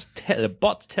 The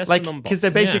bots testing Like, on bots. because they're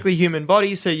basically human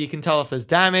bodies, so you can tell if there's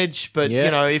damage. But, Yeah,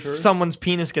 you know, if true. someone's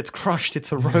penis gets crushed,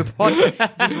 it's a robot.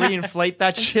 Just reinflate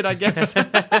that shit, I guess.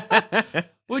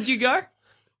 Would you go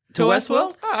To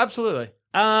Westworld? Oh, absolutely.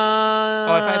 Oh,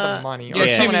 if I had the money. Or yeah, if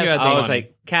someone assuming has you had the the I was money.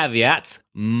 like, caveats,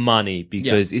 money,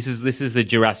 because this is the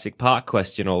Jurassic Park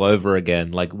question all over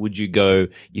again. Like, would you go,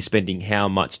 you're spending how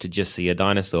much to just see a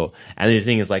dinosaur? And the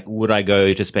thing is like, would I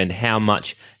go to spend how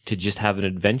much to just have an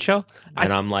adventure?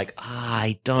 And I'm like,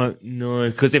 I don't know.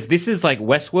 Because if this is like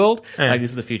Westworld, like this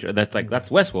is the future, and that's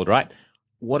Westworld, right?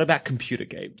 What about computer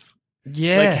games?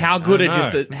 Yeah. Like, how good I are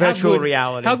just know. a, how Virtual good-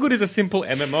 reality. How good is a simple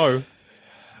MMO?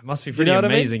 It must be pretty know what I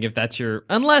mean? amazing if that's your.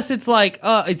 Unless it's like,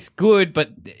 it's good, but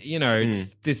you know,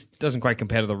 this doesn't quite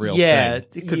compare to the real Yeah,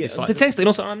 thing. it could be slightly. potentially. And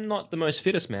also, I'm not the most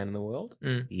fittest man in the world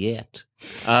yet.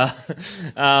 But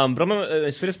I'm the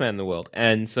most fittest man in the world,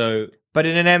 and so But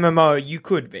in an MMO, you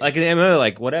could be. like an MMO,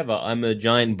 like whatever. I'm a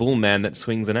giant bull man that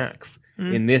swings an axe.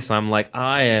 In this, I'm like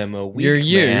I am a weak You're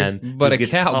you, man, but who a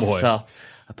gets cowboy.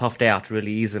 puffed out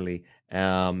really easily,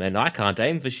 and I can't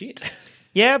aim for shit.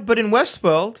 Yeah, but in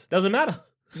Westworld, Doesn't matter.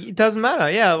 it doesn't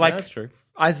matter. Yeah, like that's true.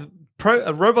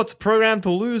 robots are programmed to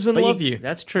lose and But love you.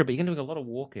 That's true, but you can do a lot of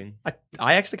walking.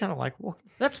 I actually kind of like walking.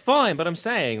 That's fine, but I'm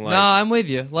saying like No, I'm with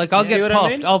you. Like, I'll You see get what I puffed.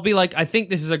 mean? I'll be like, I think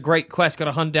this is a great quest. Got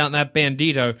to hunt down that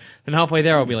bandito. And halfway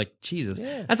there, I'll be like, Jesus.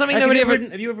 That's something Have nobody you ever.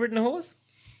 have you ever ridden a horse?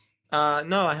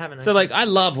 No, I haven't. So, like, I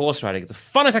love horse riding. It's the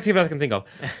funnest activity I can think of.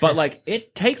 But, like,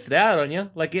 it takes it out on you.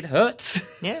 Like, it hurts.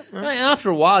 yeah. well, Like, after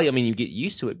a while, I mean, you get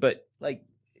used to it. But, like,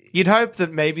 You'd hope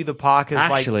that maybe the park has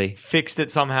Actually, like fixed it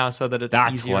somehow so that it's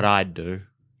that's easier. what I'd do.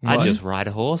 What? I'd just ride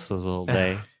horses all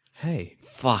day. Hey,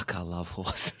 Fuck, I love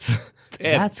horses.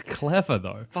 that's clever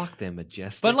though. Fuck, they're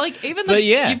majestic. But like, even But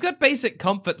yeah. you've got basic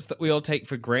comforts that we all take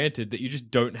for granted that you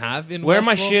just don't have in. Where am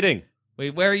I Westworld. shitting? Wait,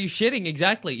 where are you shitting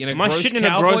exactly? In a Am I gross shitting in a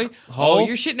cowboy gross hole? Oh,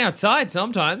 you're shitting outside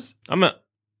sometimes.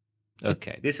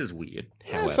 Okay, this is weird.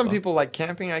 Yeah, however. some people like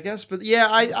camping, I guess, but yeah,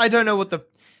 I don't know what the.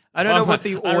 I don't know what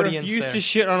the I audience refuse there. to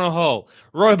shit on a hole.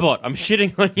 Robot, I'm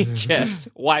shitting on your chest.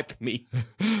 Wipe me.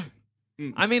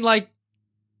 I mean, like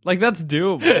that's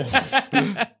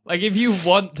doable. Like, if you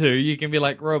want to, you can be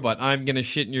like, robot, I'm gonna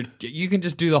shit in your. You can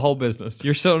just do the whole business.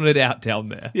 You're sorting it out down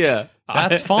there. Yeah.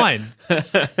 That's fine.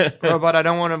 Robot, I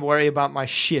don't want to worry about my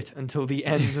shit until the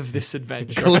end of this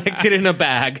adventure. Collect it in a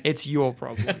bag. It's your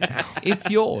problem now. It's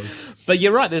yours. But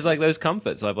you're right, there's like those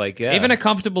comforts of like, yeah. Even a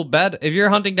comfortable bed. If you're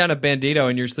hunting down a bandito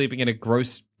and you're sleeping in a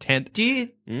gross tent, Do you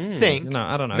think? no,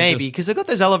 I don't know. Maybe just- because they've got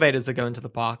those elevators that go into the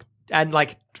park and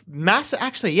like massive,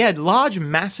 actually, yeah, large,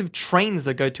 massive trains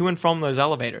that go to and from those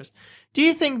elevators. Do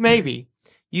you think maybe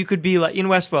you could be like in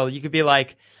Westworld? You could be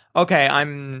like, okay,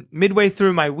 I'm midway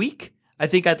through my week. I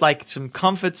think I'd like some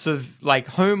comforts of like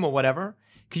home or whatever.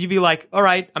 Could you be like, all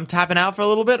right, I'm tapping out for a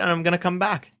little bit and I'm gonna come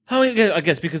back? I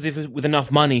guess because if with enough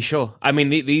money, sure. I mean,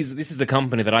 this is a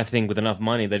company that I think with enough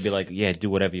money they'd be like, yeah, do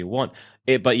whatever you want.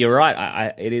 But you're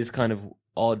right. It is kind of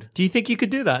odd. Do you think you could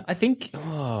do that? I think.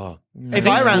 If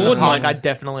I ran the Ford park, might- I'd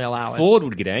definitely allow it. Ford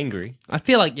would get angry I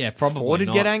feel like, yeah, probably Ford would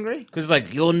not. get angry. because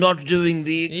like you're not doing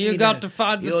the. You got to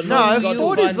find the you're truth. not No, got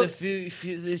Ford to is find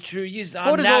a- the true use.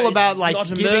 Ford is now all it's about like not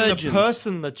giving emergence. the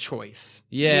person the choice.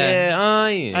 Yeah. Yeah, I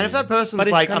am. And if that person's But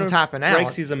it like, kind I'm of tapping out.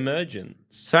 breaks his emergence.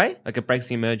 Sorry? Like it breaks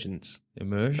the emergence.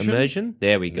 Immersion? Immersion?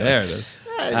 There we go. There it is.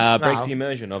 Breaks No. the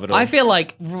immersion of it all. I feel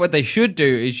like what they should do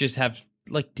is just have,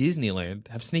 like Disneyland,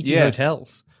 have sneaky Yeah.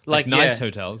 hotels. Like nice yeah.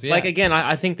 hotels, yeah. Like again,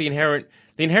 I think the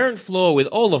inherent flaw with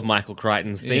all of Michael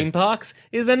Crichton's theme parks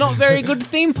is they're not very good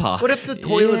theme parks. What if the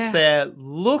toilets Yeah. there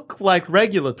look like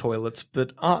regular toilets,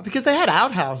 but aren't? Because they had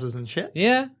outhouses and shit.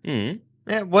 Yeah.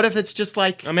 Yeah, what if it's just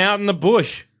like, I'm out in the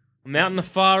bush. I'm out in the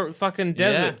far fucking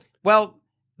desert. well,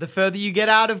 the further you get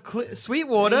out of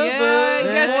Sweetwater, Yeah,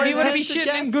 the yes, more if you want to be intense it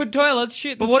shitting in gets. good toilets,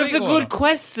 shit. But in what if the Sweetwater. good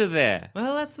quests are there?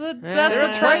 Well, that's the There are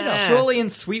trade-off. Yeah. surely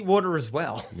in Sweetwater as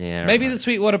well. Yeah, Maybe right. the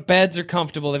Sweetwater beds are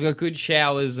comfortable. They've got good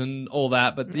showers and all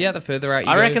that. But yeah, the further out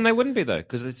you I go, reckon they wouldn't be though,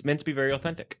 because it's meant to be very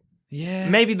authentic. yeah.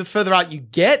 Maybe the further out you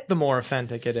get, the more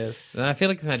authentic it is. I feel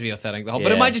like it's meant to be authentic the whole, but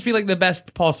Yeah. it might just be like the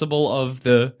best possible of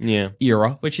the Yeah,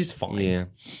 era, which is fine. yeah,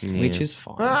 Which is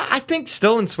fine. I think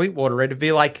still in Sweetwater, it'd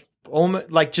be like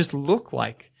almost like just look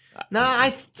like. No, I I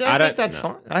think don't- that's no.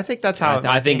 fine. I think that's how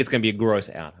I think it's going to be a gross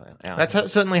out. that's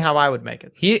certainly how I would make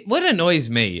it. What annoys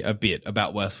me a bit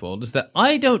about Westworld is that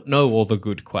I don't know all the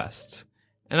good quests.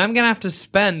 And I'm going to have to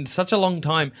spend such a long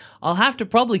time. I'll have to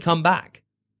probably come back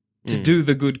to do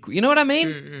the good. You know what I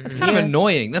mean? That's kind of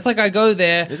annoying. That's like I go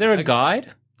there. Is there a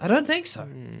guide? I don't think so.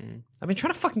 I've been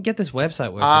trying to fucking get this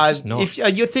website working. It's just not. If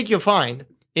you think you'll find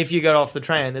if you get off the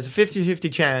train, there's a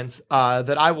 50-50 chance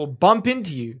that I will bump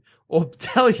into you or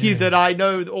tell you that I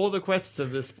know all the quests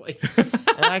of this place and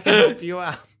I can help you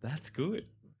out. That's good.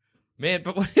 Man,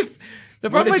 but what if... The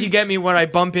What problem if you get me when I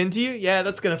bump into you? Yeah,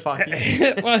 that's gonna fuck you.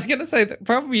 well, I was going to say, the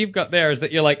problem you've got there is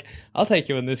that you're like, I'll take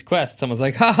you on this quest. Someone's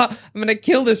like, haha, I'm going to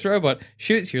kill this robot.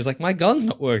 Shoots you. It's like, my gun's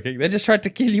not working. They just tried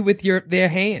to kill you with their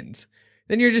hands.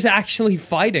 Then you're just actually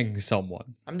fighting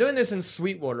someone. I'm doing this in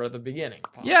Sweetwater at the beginning.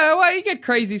 Yeah, why you get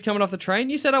crazies coming off the train?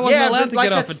 You said I wasn't allowed to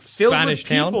get off that's at filled Spanish with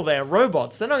people Town. there,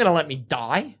 robots. They're not gonna let me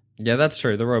die. Yeah, that's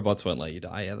true. The robots won't let you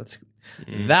die. Yeah,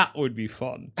 that would be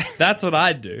fun. That's what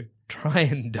I'd do. Try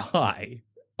and die.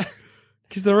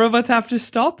 Because the robots have to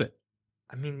stop it.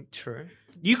 I mean, true.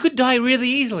 You could die really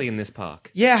easily in this park.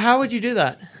 Yeah, how would you do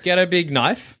that? Get a big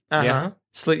knife, Uh-huh. Yeah.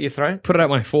 Slit your throat. put it at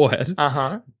my forehead,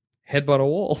 Uh-huh. headbutt a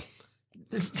wall.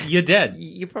 You're dead.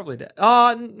 You're probably dead.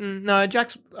 Oh, no,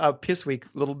 Jack's a piss weak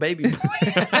little baby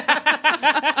boy.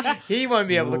 He won't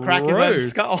be able to crack his own Rude.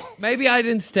 skull. Maybe I'd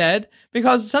instead,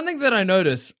 because something that I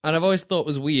notice, and I've always thought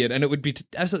was weird, and it would be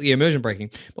absolutely immersion breaking,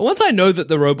 but once I know that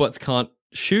the robots can't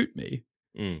shoot me,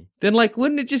 then, like,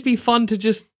 wouldn't it just be fun to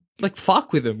just, like,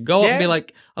 fuck with them? Go up and be Yeah.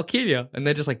 like, I'll kill you. And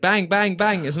they're just like, bang, bang,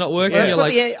 bang, it's not working. Well, You're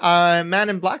that's like, what the Man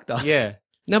in Black does. Yeah.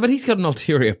 no, but he's got an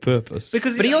ulterior purpose.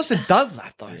 Because But he also does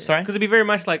that, though. Sorry? Because it'd be very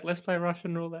much like, let's play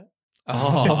Russian roulette.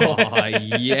 Oh,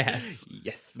 yes.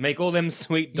 Yes. Make all them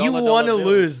sweet You dollar want to bills.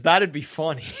 lose. That'd be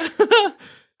funny.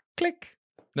 Click.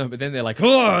 No, but then they're like,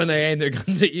 oh, and they aim their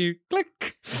guns at you.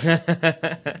 Click.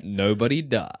 Nobody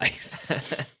dies.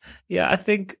 Yeah, I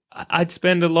think I'd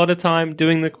spend a lot of time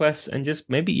doing the quests and just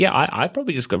maybe, I'd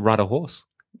probably just go ride a horse.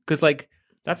 Because, like,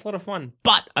 that's a lot of fun.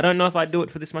 But I don't know if I'd do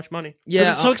it for this much money. 'Cause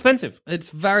Yeah, it's so expensive. It's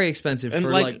very expensive And,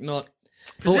 for, like, like not...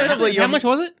 Presumably How much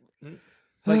was it?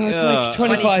 it's like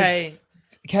 20K,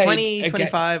 25K 20, a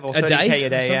 25 or a 30K day a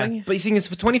day, or yeah. something? But you see, it's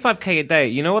for 25K a day.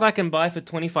 You know what I can buy for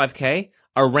 25K?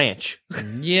 A ranch.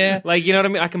 Yeah. Like, you know what I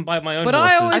mean? I can buy my own But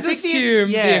horses. I always I think assume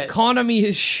yeah. the economy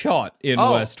is shot in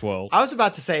Oh, Westworld. I was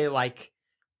about to say, like,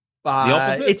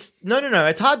 opposite? It's no.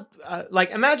 It's hard.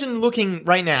 Like, imagine looking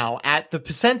right now at the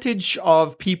percentage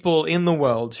of people in the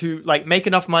world who like make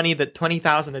enough money that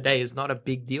 20,000 a day is not a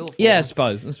big deal for Yeah, I them.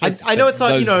 suppose. I know it's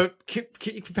not, those-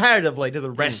 comparatively to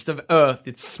the rest of Earth,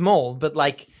 it's small, but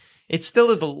like, it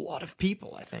still is a lot of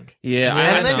people, I think. Yeah,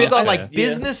 And then you've got like yeah.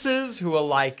 businesses who are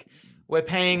like, we're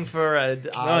paying for a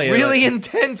yeah, really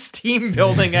intense team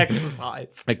building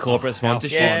exercise. Like corporate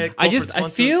sponsorship. Yeah, I corporate I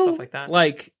sponsors, feel stuff like that.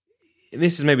 like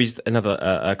this is maybe just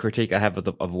another critique I have of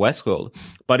Westworld.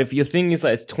 But if your thing is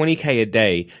like it's 20K a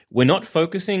day, we're not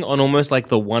focusing on almost like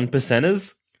the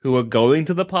 1%ers who are going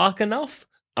to the park enough.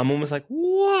 I'm almost like,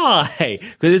 why?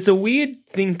 Because it's a weird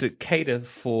thing to cater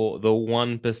for the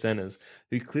 1%ers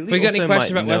who clearly. If we got any also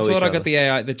questions might about know Westworld, each I other. got the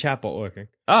AI, the chatbot working.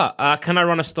 Can I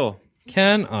run a store?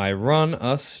 Can I run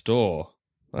a store?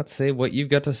 Let's see what you've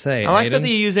got to say. I like that Aiden.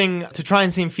 they're using, to try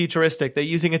and seem futuristic, they're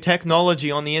using a technology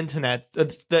on the internet.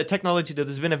 It's the technology that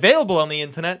has been available on the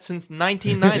internet since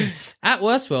 1990s. At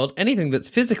Westworld, anything that's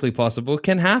physically possible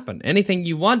can happen. Anything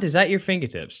you want is at your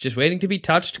fingertips, just waiting to be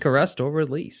touched, caressed, or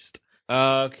released.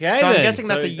 Okay, So I'm then. guessing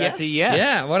that's a That's a yes? yes.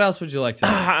 Yeah, what else would you like to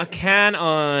know? Can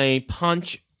I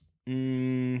punch?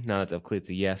 No, that's clear. It's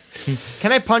a yes.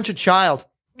 Can I punch a child?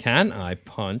 Can I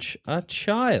punch a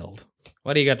child?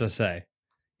 What do you got to say?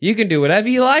 You can do whatever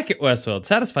you like at Westworld.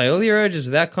 Satisfy all your urges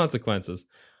without consequences.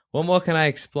 What more can I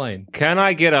explain? Can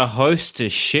I get a host to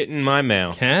shit in my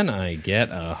mouth? Can I get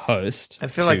a host? I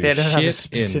feel like to they don't have a shit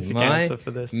specific in my answer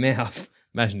for this. Mouth.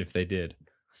 Imagine if they did.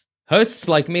 Hosts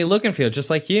like me look and feel just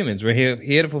like humans. We're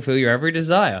here to fulfill your every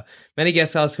desire. Many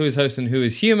guests ask who is host and who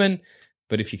is human,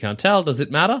 but if you can't tell, does it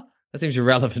matter? That seems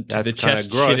irrelevant to That's the kinda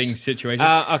chest gross. shitting situation.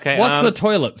 Okay. What's the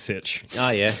toilet sitch? Oh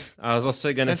yeah. I was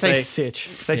also going to Don't say say. sitch.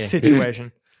 Say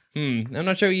situation. I'm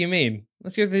not sure what you mean.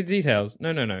 Let's go through the details.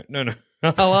 No.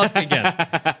 I'll ask again.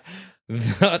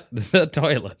 the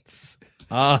toilets.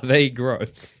 Are they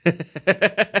gross?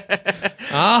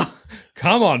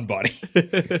 Come on, buddy.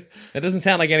 That doesn't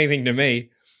sound like anything to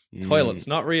me. Toilets,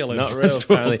 not real. in Not real.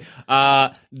 Westworld.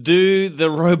 Apparently. Do the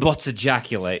robots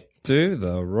ejaculate? Do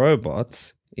the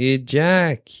robots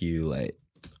ejaculate?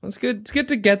 That's good. It's good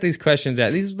to get these questions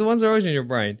out. These are the ones that are always in your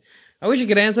brain. I wish you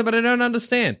could answer, but I don't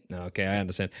understand. No, okay, I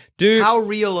understand. How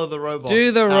real are the robots?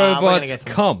 do the we're gonna robots get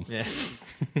some- come? Yeah.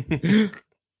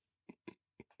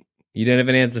 You don't have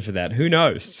an answer for that. Who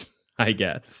knows? I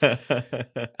guess.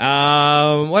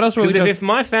 What else were we Because talking? if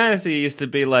my fantasy used to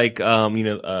be like,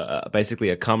 basically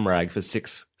a cum rag for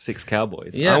six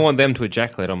cowboys, Yeah. I want them to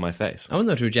ejaculate on my face. I want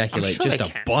them to ejaculate sure just they a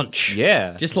can. bunch.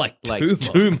 Yeah, Just like too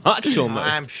too much almost.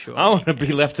 I'm sure I want they to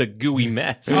be left a gooey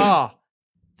mess. Oh,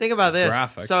 think about this.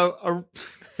 Graphic. So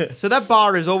that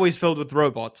bar is always filled with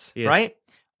robots, Yes. right?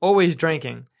 Always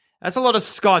drinking. That's a lot of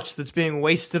scotch that's being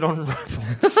wasted on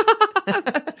robots.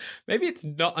 Maybe it's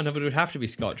not enough. It would have to be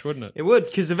scotch, wouldn't it? It would,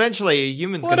 because eventually a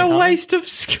human's What going a to come. waste of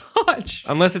scotch.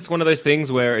 Unless it's one of those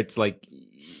things where it's like,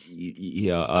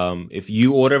 if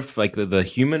you order, like the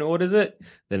human orders it,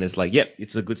 then it's like, yep,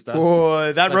 it's a good start.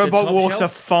 Or that Like the robot top walks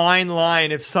shelf? a fine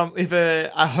line if a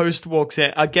host walks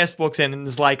in, a guest walks in and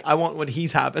is like, I want what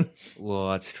he's having. Well,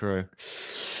 that's true.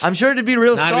 I'm sure it'd be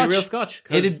real Nah, it'd scotch. be real scotch.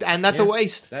 'cause- And that's a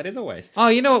waste. That is a waste. Oh,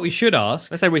 you know what we should ask?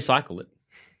 Let's say recycle it.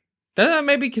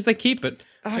 Maybe because they keep it.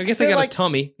 I guess they they're got like- a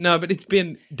tummy. No, but it's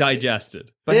been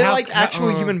digested. But They're how- like how-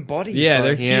 actual human bodies. Yeah, though.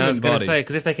 they're Yeah, I human was going to bodies. say,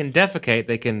 because if they can defecate,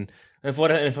 they can. If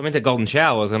I'm into golden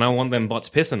showers and I want them bots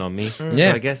pissing on me, Yeah.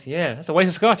 so I guess, that's a waste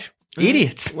of scotch.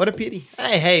 Idiots. What a pity.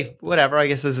 Hey, whatever. I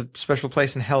guess there's a special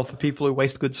place in hell for people who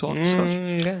waste good scotch.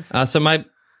 Yes. So my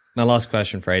last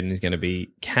question for Aiden is going to be: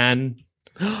 can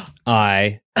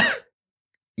I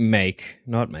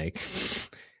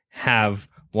have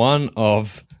one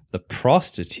of the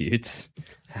prostitutes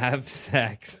have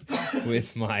sex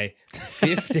with my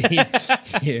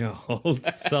 15-year-old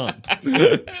son?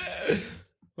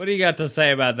 What do you got to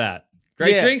say about that?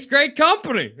 Great Yeah. drinks, great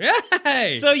company.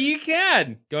 Hey, So you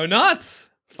can. go nuts.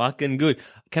 Fucking good.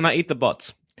 Can I eat the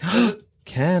bots?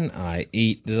 Can I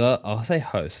eat I'll say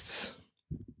hosts.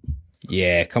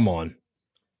 Yeah, come on.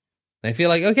 They feel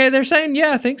like, okay, they're saying,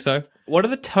 yeah, I think so. What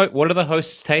do the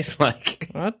hosts taste like?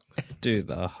 What do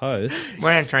the hosts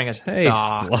We're entering a taste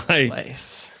dark like?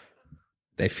 place.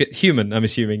 They fit human, I'm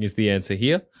assuming, is the answer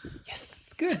here.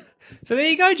 Yes. Good. So there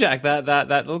you go, Jack. That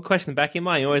little question in the back of your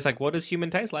mind. You're always like, what does human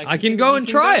taste like? I can go and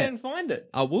try it. And find it.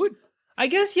 I would. I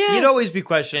guess, yeah. You'd always be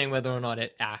questioning whether or not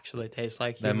it actually tastes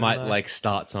like They human, might though. like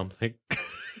start something.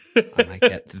 I might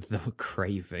get the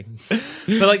cravings.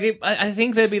 But like, I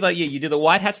think they'd be like, yeah, you do the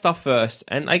white hat stuff first,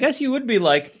 and I guess you would be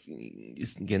like,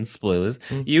 again, spoilers,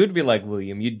 you would be like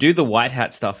William. You'd do the white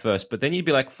hat stuff first, but then you'd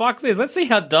be like, fuck this, let's see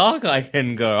how dark I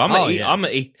can go. I'm gonna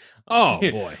eat. Oh,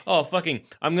 boy. Oh, fucking,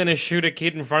 I'm gonna shoot a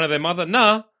kid in front of their mother.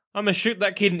 Nah, I'm gonna shoot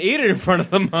that kid and eat it in front of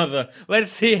the mother.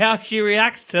 Let's see how she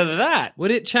reacts to that.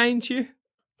 Would it change you?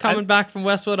 Coming back from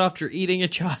Westworld after eating a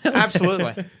child?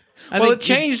 Absolutely. Well, it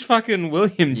changed fucking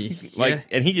William, Yeah.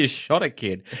 and he just shot a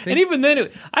kid. And even then,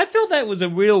 I felt that was a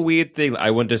real weird thing. I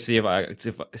wanted to see if I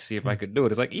could do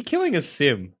it. It's like, you're killing a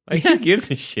sim. Like, who gives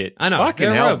a shit? I know. Fucking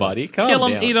they're hell, robots. buddy. Calm Kill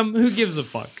them, down. eat them. Who gives a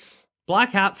fuck?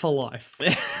 Black hat for life.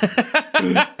 And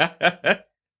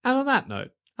on that note,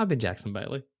 I've been Jackson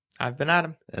Bailey. I've been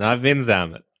Adam. And I've been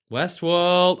Zamet.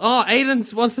 Westworld. Oh,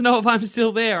 Aiden wants to know if I'm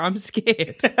still there. I'm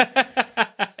scared.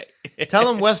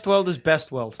 Tell him Westworld is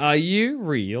best world. Are you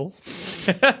real?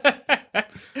 You're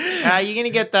going to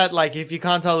get that, like, if you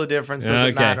can't tell the difference,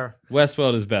 doesn't matter.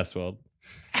 Westworld is best world.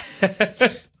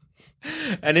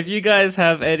 And if you guys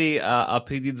have any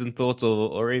opinions and thoughts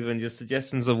or even just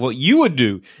suggestions of what you would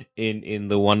do in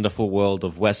the wonderful world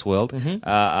of Westworld,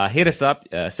 hit us up,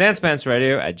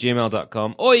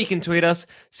 sanspantsradio@gmail.com, or you can tweet us,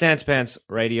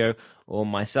 sanspantsradio, or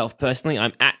myself personally,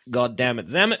 I'm at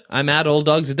goddammit I'm at All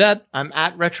Dogs Are Dead. I'm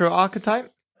at Retro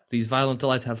Archetype. These violent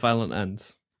delights have violent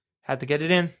ends. Had to get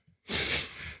it in.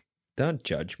 Don't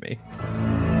judge me.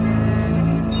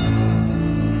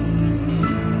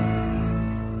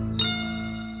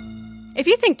 If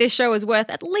you think this show is worth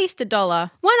at least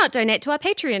 $1, why not donate to our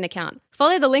Patreon account?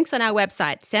 Follow the links on our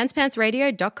website,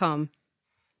 sanspantsradio.com.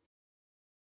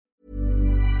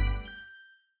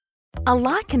 A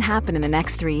lot can happen in the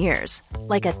next 3 years.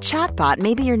 Like a chatbot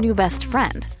may be your new best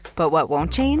friend. But what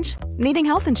won't change? Needing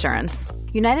health insurance.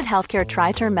 United Healthcare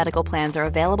Tri-Term Medical Plans are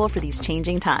available for these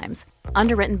changing times.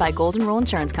 Underwritten by Golden Rule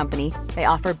Insurance Company, they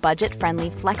offer budget-friendly,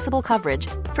 flexible coverage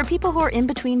for people who are in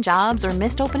between jobs or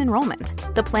missed open enrollment.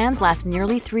 The plans last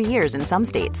nearly 3 years in some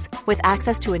states, with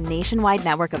access to a nationwide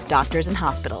network of doctors and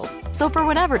hospitals. So for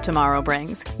whatever tomorrow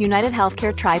brings, United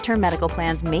Healthcare Tri-Term Medical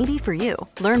Plans may be for you.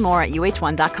 Learn more at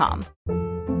uh1.com.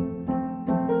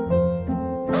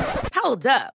 Hold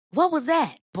up. What was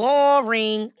that?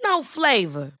 Boring. No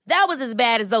flavor. That was as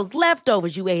bad as those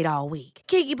leftovers you ate all week.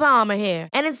 Keke Palmer here,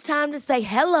 and it's time to say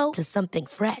hello to something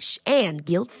fresh and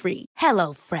guilt-free.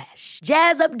 Hello Fresh.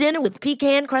 Jazz up dinner with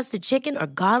pecan-crusted chicken or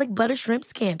garlic butter shrimp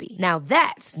scampi. Now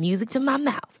that's music to my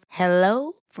mouth.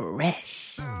 Hello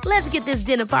Fresh. Let's get this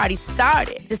dinner party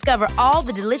started. Discover all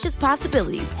the delicious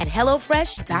possibilities at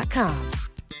hellofresh.com.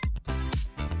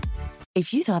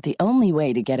 If you thought the only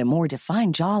way to get a more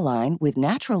defined jawline with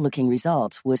natural-looking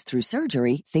results was through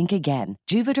surgery, think again.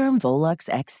 Juvederm Volux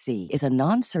XC is a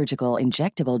non-surgical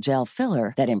injectable gel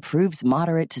filler that improves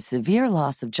moderate to severe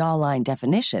loss of jawline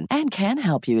definition and can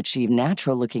help you achieve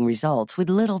natural-looking results with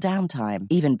little downtime.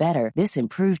 Even better, this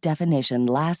improved definition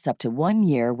lasts up to 1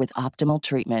 year with optimal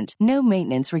treatment. No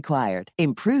maintenance required.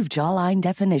 Improve jawline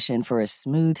definition for a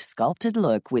smooth, sculpted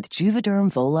look with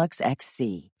Juvederm Volux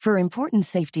XC. For important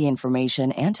safety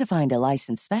information and to find a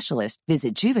licensed specialist,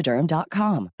 visit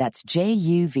Juvederm.com. That's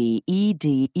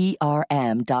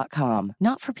JUVEDERM.com.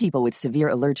 Not for people with severe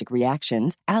allergic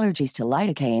reactions, allergies to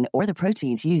lidocaine, or the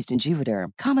proteins used in Juvederm.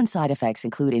 Common side effects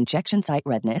include injection site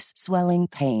redness, swelling,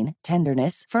 pain,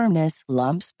 tenderness, firmness,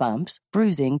 lumps, bumps,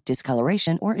 bruising,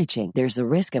 discoloration, or itching. There's a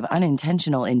risk of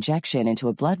unintentional injection into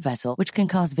a blood vessel, which can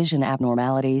cause vision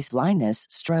abnormalities, blindness,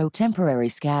 stroke, temporary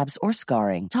scabs, or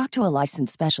scarring. Talk to a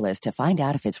licensed specialist to find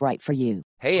out if it's right for you.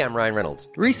 Hey, I'm Ryan Reynolds.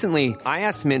 Recently, I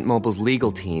asked Mint Mobile's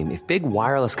legal team if big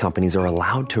wireless companies are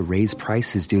allowed to raise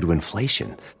prices due to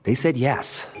inflation. They said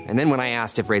yes. And then when I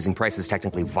asked if raising prices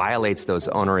technically violates those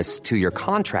onerous 2-year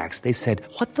contracts, they said,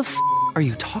 "What the f*** are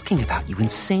you talking about, you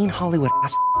insane Hollywood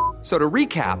ass?" So to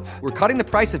recap, we're cutting the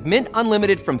price of Mint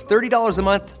Unlimited from $30 a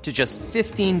month to just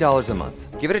 $15 a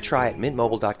month. Give it a try at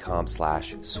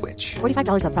mintmobile.com/switch.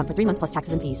 $45 up front for 3 months plus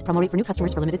taxes and fees. Promo rate for new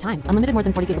customers for limited time. Unlimited more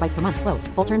than 40 gigabytes per month. Slows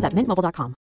full terms at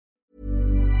mintmobile.com.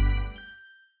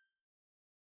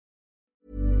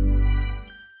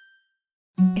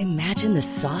 Imagine the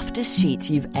softest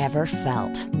sheets you've ever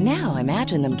felt. Now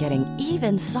imagine them getting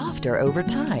even softer over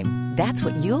time. That's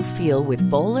what you'll feel with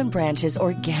Boll & Branch's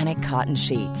organic cotton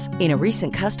sheets. In a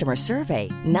recent customer survey,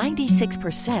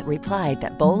 96% replied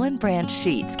that Boll & Branch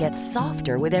sheets get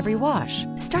softer with every wash.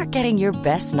 Start getting your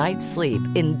best night's sleep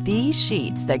in these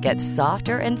sheets that get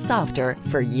softer and softer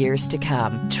for years to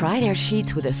come. Try their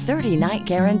sheets with a 30-night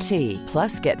guarantee.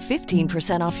 Plus, get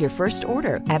 15% off your first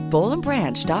order at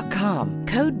bollandbranch.com.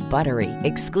 Code BUTTERY.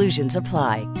 Exclusions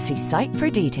apply. See site for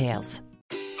details.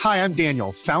 Hi, I'm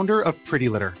Daniel, founder of Pretty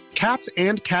Litter. Cats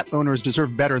and cat owners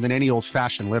deserve better than any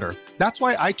old-fashioned litter. That's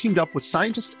why I teamed up with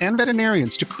scientists and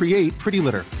veterinarians to create Pretty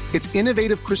Litter. Its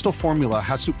innovative crystal formula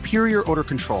has superior odor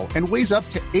control and weighs up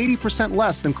to 80%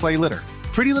 less than clay litter.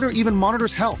 Pretty Litter even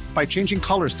monitors health by changing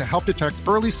colors to help detect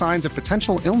early signs of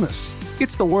potential illness.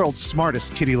 It's the world's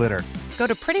smartest kitty litter. Go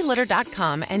to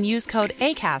prettylitter.com and use code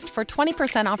ACAST for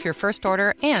 20% off your first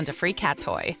order and a free cat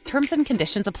toy. Terms and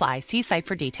conditions apply. See site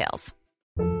for details.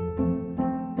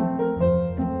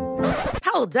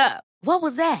 Hold up. What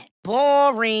was that?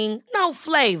 Boring. No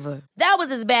flavor. That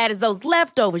was as bad as those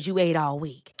leftovers you ate all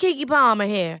week. Keke Palmer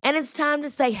here, and it's time to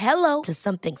say hello to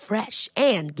something fresh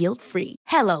and guilt-free.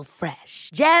 Hello Fresh.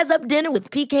 Jazz up dinner with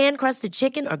pecan-crusted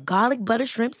chicken or garlic butter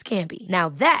shrimp scampi. Now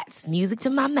that's music to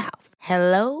my mouth.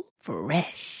 Hello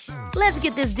Fresh. Let's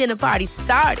get this dinner party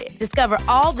started. Discover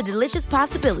all the delicious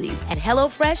possibilities at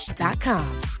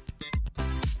HelloFresh.com.